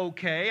 I'm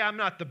okay. I'm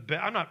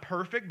not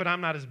perfect, but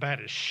I'm not as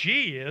bad as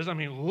she is. I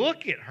mean,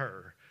 look at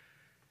her.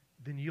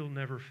 Then you'll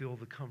never feel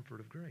the comfort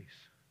of grace.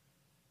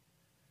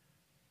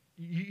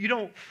 You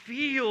don't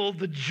feel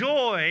the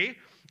joy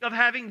of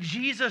having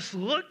Jesus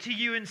look to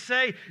you and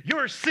say,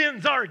 your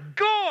sins are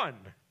gone.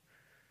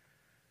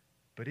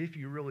 But if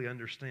you really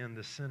understand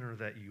the sinner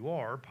that you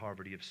are,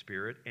 poverty of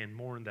spirit, and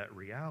mourn that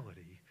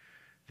reality,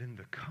 then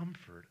the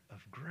comfort of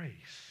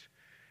grace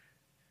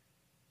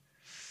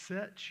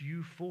sets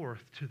you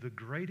forth to the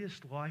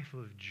greatest life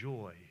of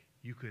joy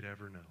you could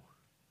ever know.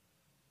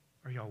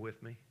 Are y'all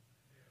with me?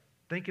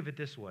 Think of it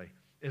this way.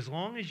 As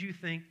long as you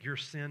think your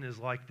sin is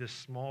like this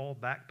small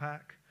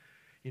backpack,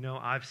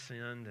 I've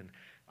sinned and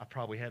I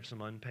probably have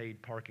some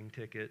unpaid parking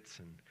tickets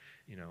and,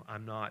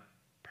 I'm not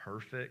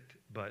perfect.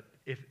 But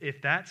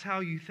if that's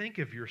how you think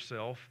of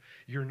yourself,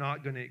 you're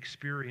not going to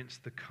experience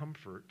the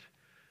comfort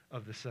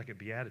of the second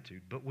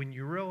beatitude. But when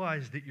you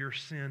realize that your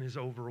sin is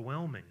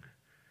overwhelming,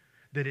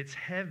 that it's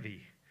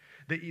heavy,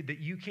 that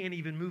you can't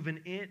even move an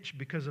inch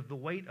because of the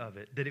weight of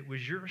it, that it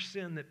was your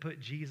sin that put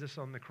Jesus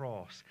on the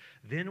cross.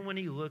 Then when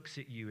he looks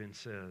at you and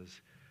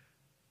says,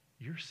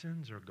 your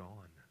sins are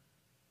gone.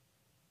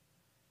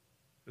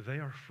 They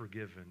are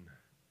forgiven.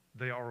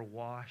 They are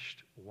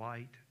washed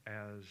white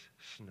as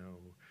snow.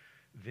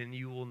 Then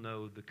you will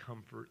know the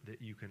comfort that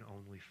you can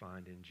only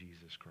find in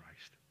Jesus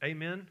Christ.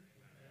 Amen? Amen.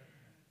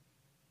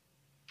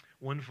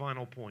 One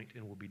final point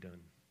and we'll be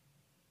done.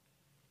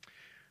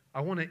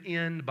 I want to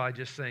end by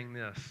just saying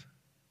this.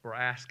 We're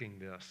asking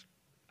this.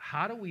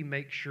 How do we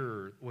make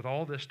sure, with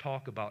all this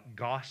talk about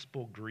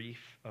gospel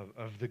grief,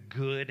 of the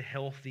good,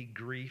 healthy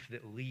grief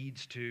that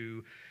leads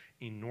to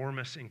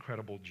enormous,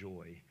 incredible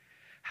joy,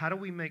 how do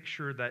we make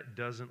sure that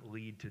doesn't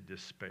lead to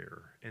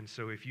despair? And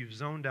so if you've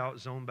zoned out,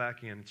 zone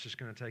back in. It's just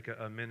going to take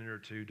a minute or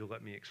two to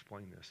let me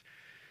explain this.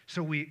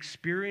 So we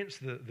experience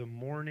the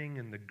mourning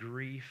and the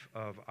grief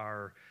of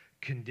our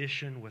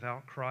condition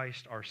without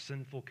Christ, our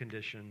sinful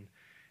condition,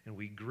 and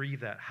we grieve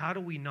that. How do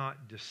we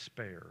not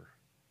despair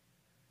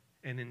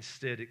and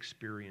instead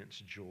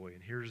experience joy?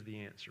 And here's the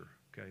answer.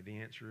 Okay, the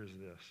answer is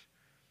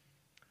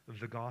this.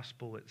 The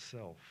gospel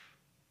itself.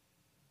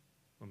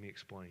 Let me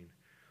explain.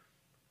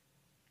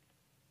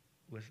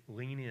 Let's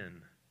lean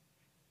in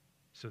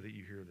so that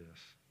you hear this.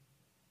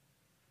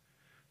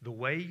 The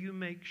way you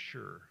make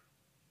sure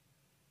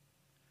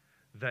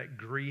that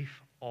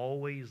grief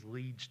always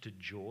leads to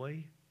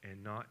joy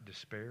and not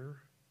despair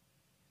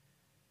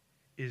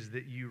is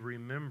that you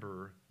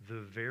remember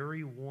the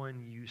very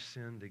one you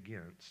sinned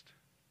against,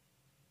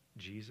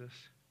 Jesus,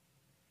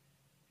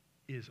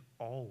 is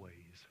always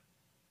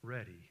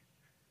ready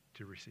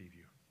to receive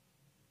you.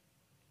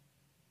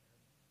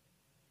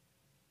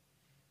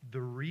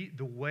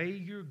 The way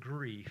your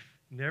grief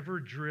never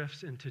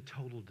drifts into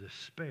total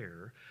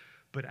despair,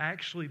 but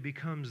actually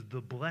becomes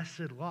the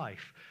blessed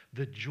life,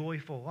 the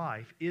joyful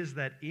life, is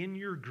that in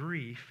your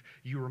grief,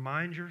 you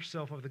remind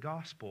yourself of the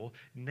gospel.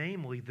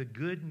 Namely, the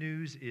good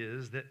news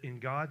is that in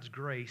God's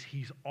grace,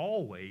 He's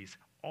always,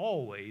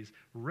 always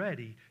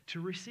ready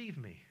to receive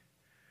me,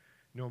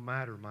 no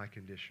matter my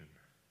condition.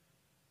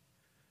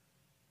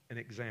 An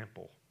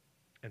example,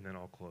 and then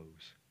I'll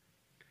close.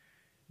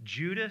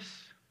 Judas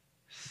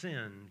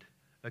sinned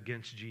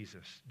against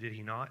Jesus, did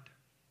he not?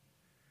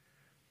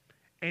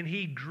 And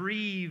he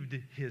grieved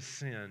his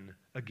sin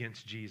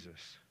against Jesus.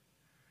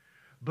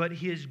 But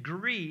his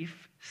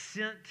grief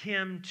sent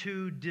him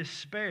to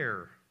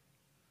despair.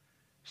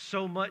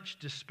 So much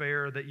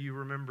despair that you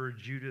remember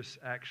Judas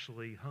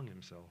actually hung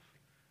himself.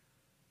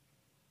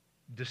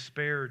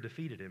 Despair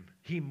defeated him.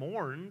 He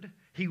mourned.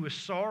 He was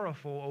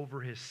sorrowful over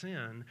his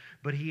sin,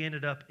 but he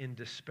ended up in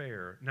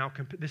despair. Now,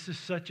 this is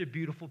such a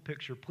beautiful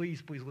picture.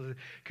 Please, please listen.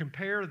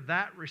 Compare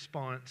that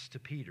response to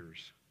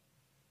Peter's.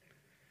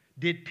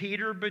 Did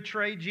Peter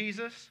betray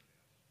Jesus?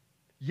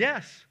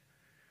 Yes.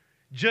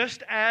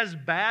 Just as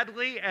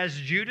badly as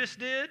Judas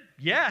did?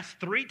 Yes,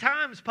 3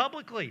 times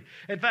publicly.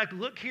 In fact,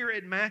 look here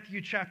at Matthew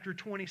chapter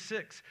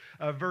 26,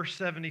 verse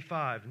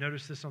 75.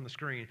 Notice this on the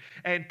screen.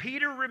 And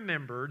Peter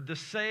remembered the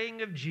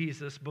saying of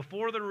Jesus,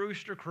 before the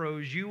rooster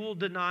crows, you will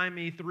deny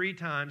me 3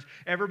 times.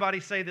 Everybody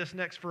say this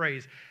next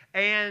phrase.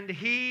 And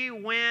he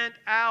went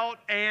out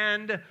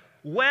and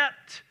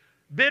wept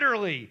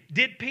bitterly.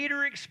 Did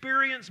Peter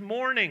experience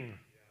mourning?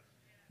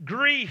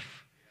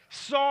 Grief,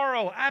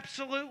 sorrow,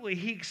 absolutely.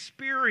 He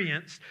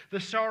experienced the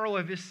sorrow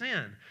of his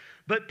sin.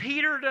 But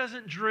Peter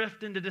doesn't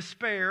drift into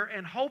despair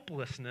and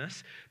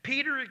hopelessness.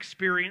 Peter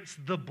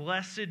experienced the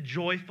blessed,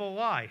 joyful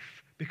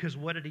life. Because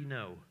what did he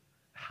know?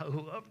 I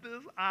love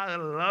this. I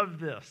love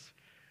this.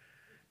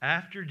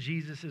 After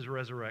Jesus'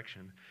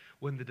 resurrection,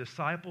 when the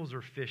disciples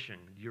are fishing,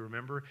 do you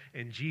remember?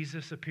 And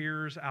Jesus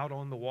appears out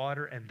on the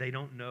water and they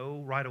don't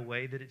know right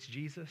away that it's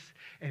Jesus.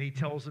 And he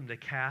tells them to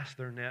cast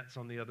their nets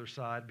on the other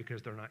side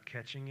because they're not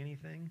catching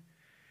anything.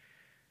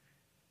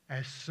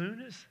 As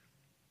soon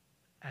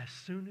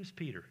as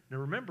Peter, now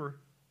remember,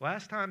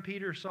 last time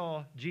Peter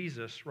saw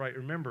Jesus, right,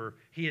 remember,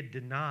 he had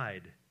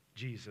denied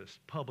Jesus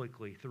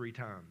publicly 3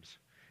 times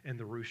and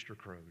the rooster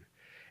crowed.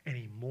 And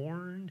he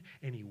mourned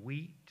and he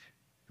wept.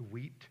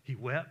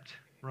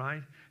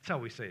 Right? That's how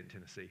we say it in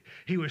Tennessee.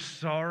 He was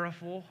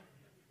sorrowful.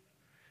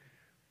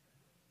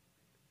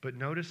 But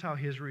notice how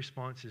his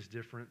response is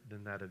different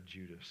than that of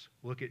Judas.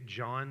 Look at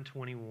John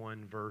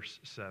 21, verse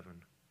 7.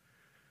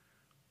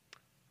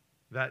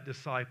 That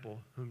disciple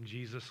whom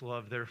Jesus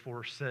loved,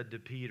 therefore, said to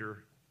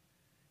Peter,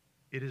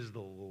 it is the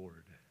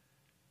Lord.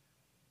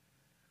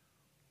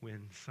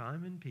 When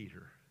Simon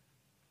Peter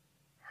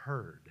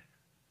heard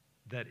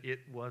that it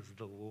was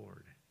the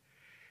Lord,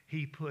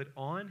 he put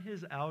on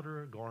his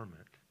outer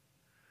garment,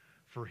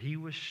 for he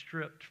was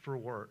stripped for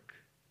work,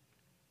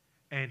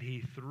 and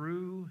he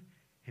threw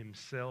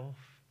himself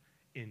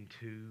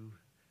into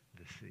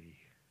the sea.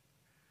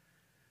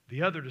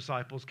 The other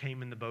disciples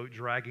came in the boat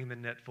dragging the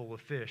net full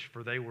of fish,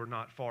 for they were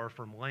not far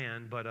from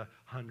land, but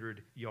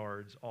 100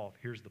 yards off.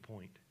 Here's the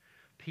point.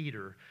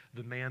 Peter,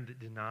 the man that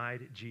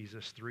denied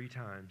Jesus 3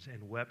 times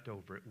and wept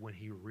over it, when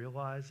he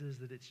realizes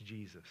that it's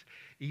Jesus,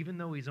 even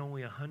though he's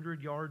only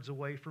 100 yards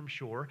away from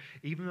shore,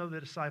 even though the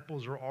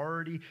disciples are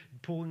already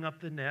pulling up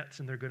the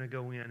nets and they're going to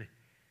go in,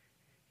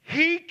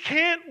 he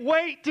can't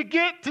wait to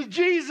get to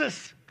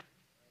Jesus.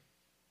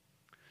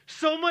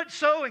 So much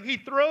so, he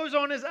throws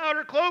on his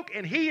outer cloak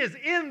and he is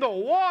in the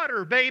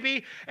water,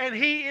 baby, and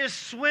he is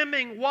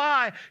swimming.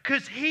 Why?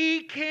 Because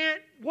he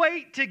can't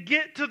wait to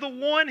get to the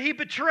one he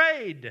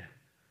betrayed.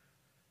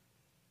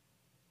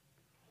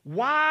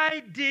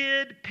 Why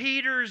did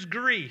Peter's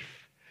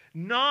grief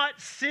not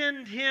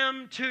send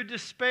him to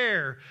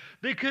despair?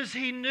 Because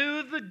he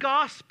knew the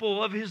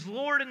gospel of his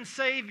Lord and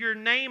Savior,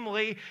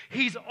 namely,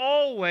 he's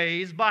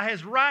always, by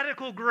his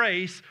radical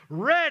grace,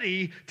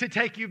 ready to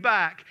take you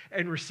back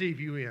and receive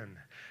you in.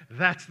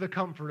 That's the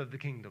comfort of the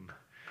kingdom.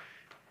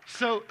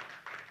 So,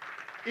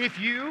 if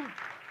you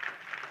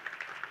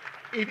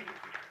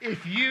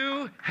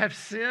have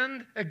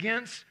sinned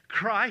against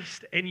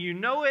Christ and you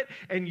know it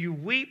and you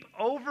weep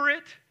over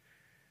it,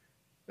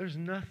 there's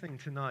nothing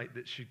tonight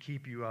that should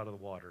keep you out of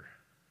the water.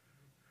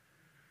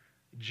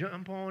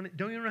 Jump on it.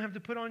 Don't even have to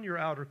put on your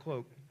outer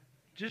cloak.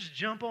 Just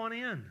jump on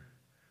in.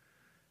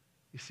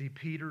 You see,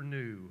 Peter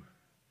knew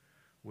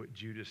what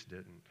Judas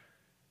didn't.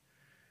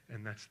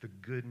 And that's the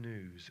good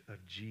news of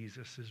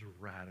Jesus'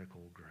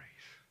 radical grace.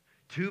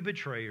 2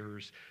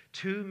 betrayers,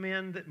 2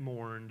 men that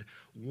mourned.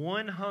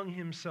 One hung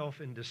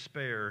himself in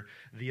despair,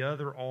 the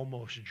other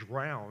almost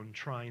drowned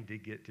trying to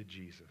get to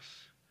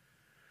Jesus.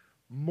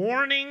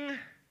 Mourning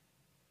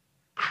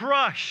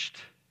crushed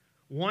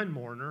one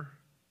mourner.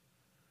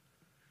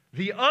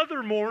 The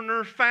other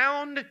mourner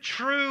found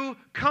true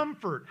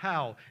comfort.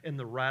 How? In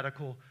the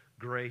radical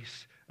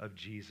grace of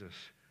Jesus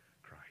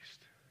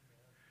Christ.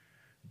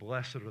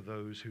 Blessed are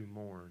those who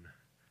mourn,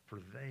 for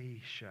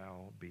they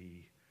shall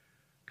be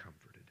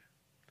comforted.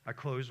 I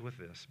close with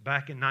this.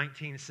 Back in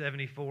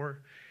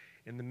 1974,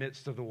 in the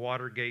midst of the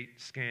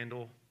Watergate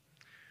scandal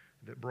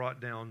that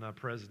brought down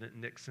President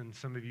Nixon,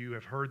 some of you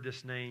have heard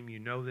this name, you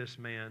know this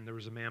man. There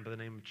was a man by the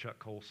name of Chuck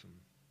Colson.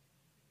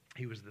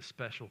 He was the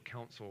special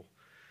counsel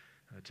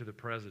to the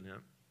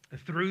president.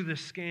 Through the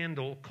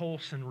scandal,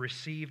 Colson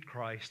received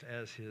Christ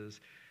as his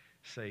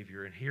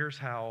Savior. And here's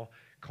how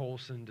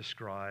Colson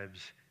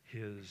describes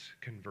his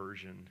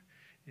conversion.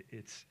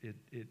 It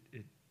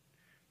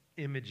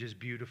images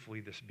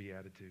beautifully this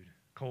beatitude.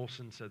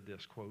 Colson said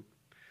this, quote,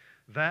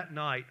 "That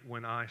night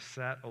when I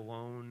sat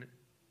alone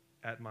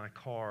at my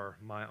car,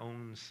 my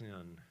own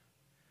sin,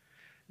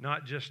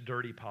 not just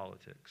dirty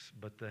politics,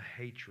 but the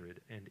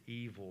hatred and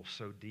evil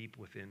so deep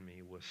within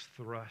me was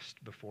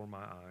thrust before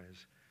my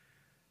eyes,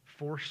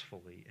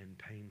 forcefully and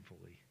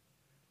painfully.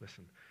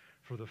 Listen,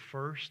 for the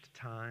first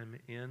time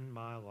in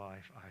my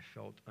life, I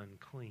felt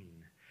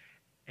unclean.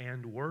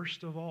 And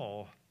worst of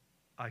all,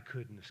 I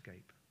couldn't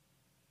escape.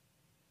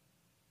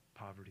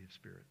 Poverty of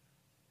spirit.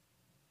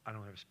 I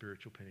don't have a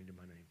spiritual penny to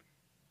my name.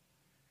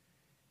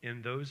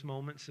 In those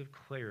moments of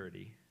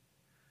clarity,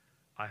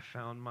 I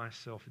found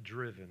myself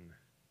driven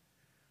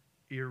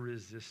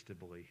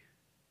irresistibly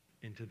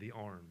into the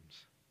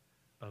arms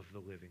of the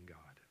living God."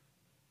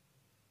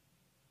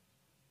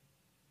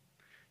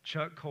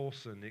 Chuck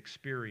Colson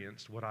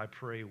experienced what I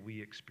pray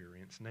we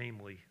experience,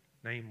 namely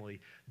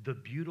the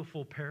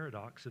beautiful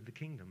paradox of the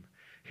kingdom.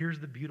 Here's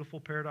the beautiful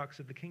paradox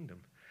of the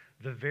kingdom.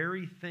 The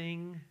very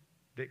thing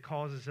that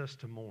causes us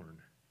to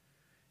mourn,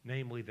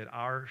 namely that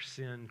our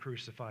sin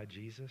crucified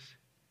Jesus,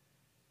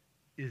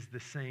 is the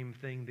same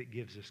thing that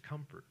gives us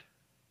comfort.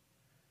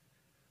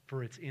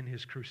 For it's in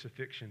his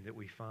crucifixion that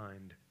we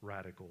find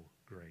radical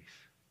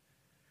grace.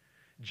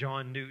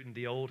 John Newton,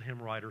 the old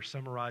hymn writer,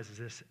 summarizes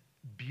this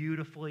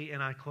beautifully,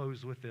 and I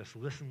close with this.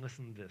 Listen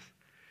to this.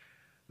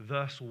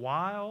 "Thus,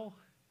 while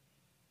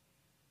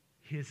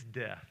his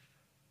death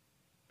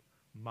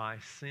my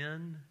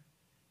sin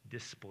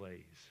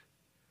displays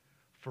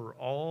for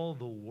all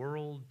the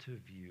world to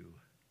view,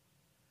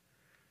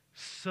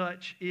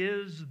 such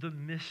is the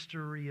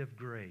mystery of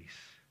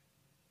grace,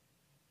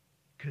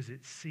 'cause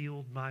it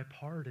sealed my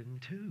pardon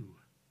too.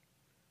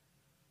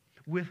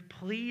 With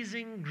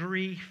pleasing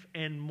grief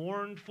and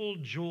mournful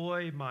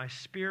joy, my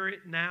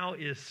spirit now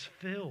is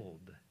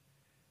filled,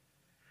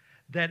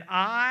 that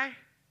I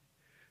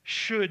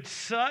should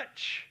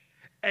such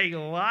a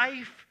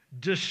life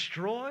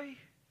destroy,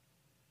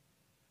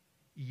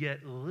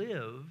 yet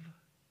live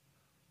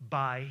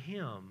by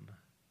him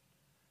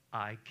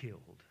I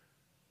killed."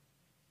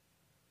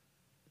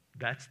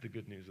 That's the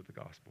good news of the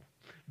gospel.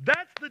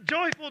 That's the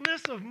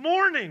joyfulness of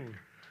mourning.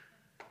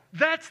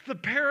 That's the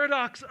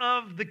paradox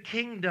of the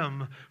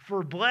kingdom.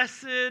 For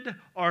blessed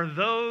are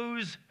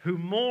those who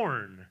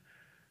mourn,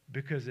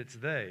 because it's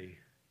they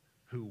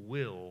who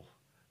will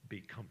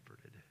be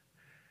comforted.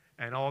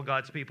 And all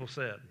God's people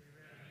said,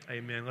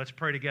 Amen. Let's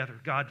pray together.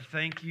 God,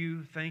 thank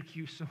you. Thank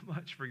you so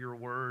much for your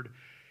word.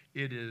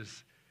 It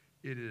is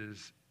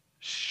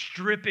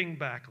stripping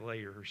back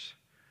layers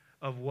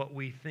of what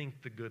we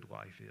think the good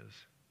life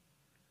is.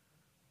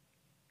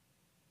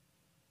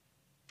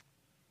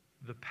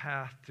 The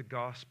path to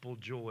gospel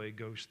joy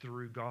goes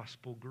through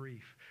gospel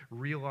grief,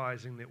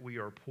 realizing that we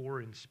are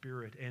poor in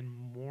spirit and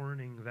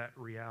mourning that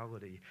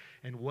reality.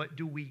 And what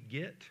do we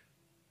get?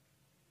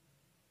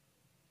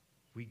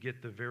 We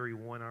get the very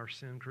one our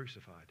sin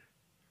crucified.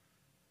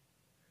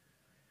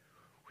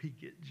 We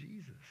get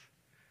Jesus.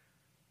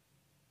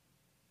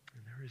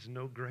 And there is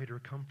no greater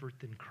comfort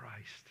than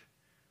Christ.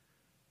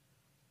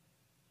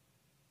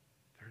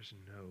 There's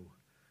no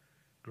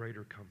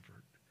greater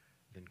comfort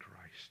than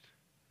Christ.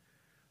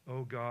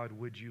 Oh God,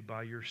 would you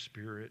by your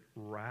Spirit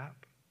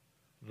wrap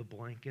the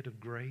blanket of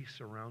grace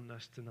around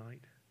us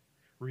tonight?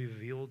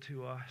 Reveal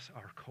to us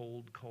our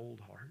cold, cold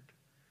heart,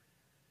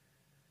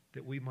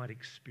 that we might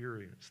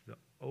experience the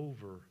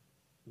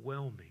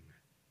overwhelming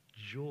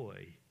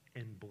joy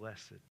and blessed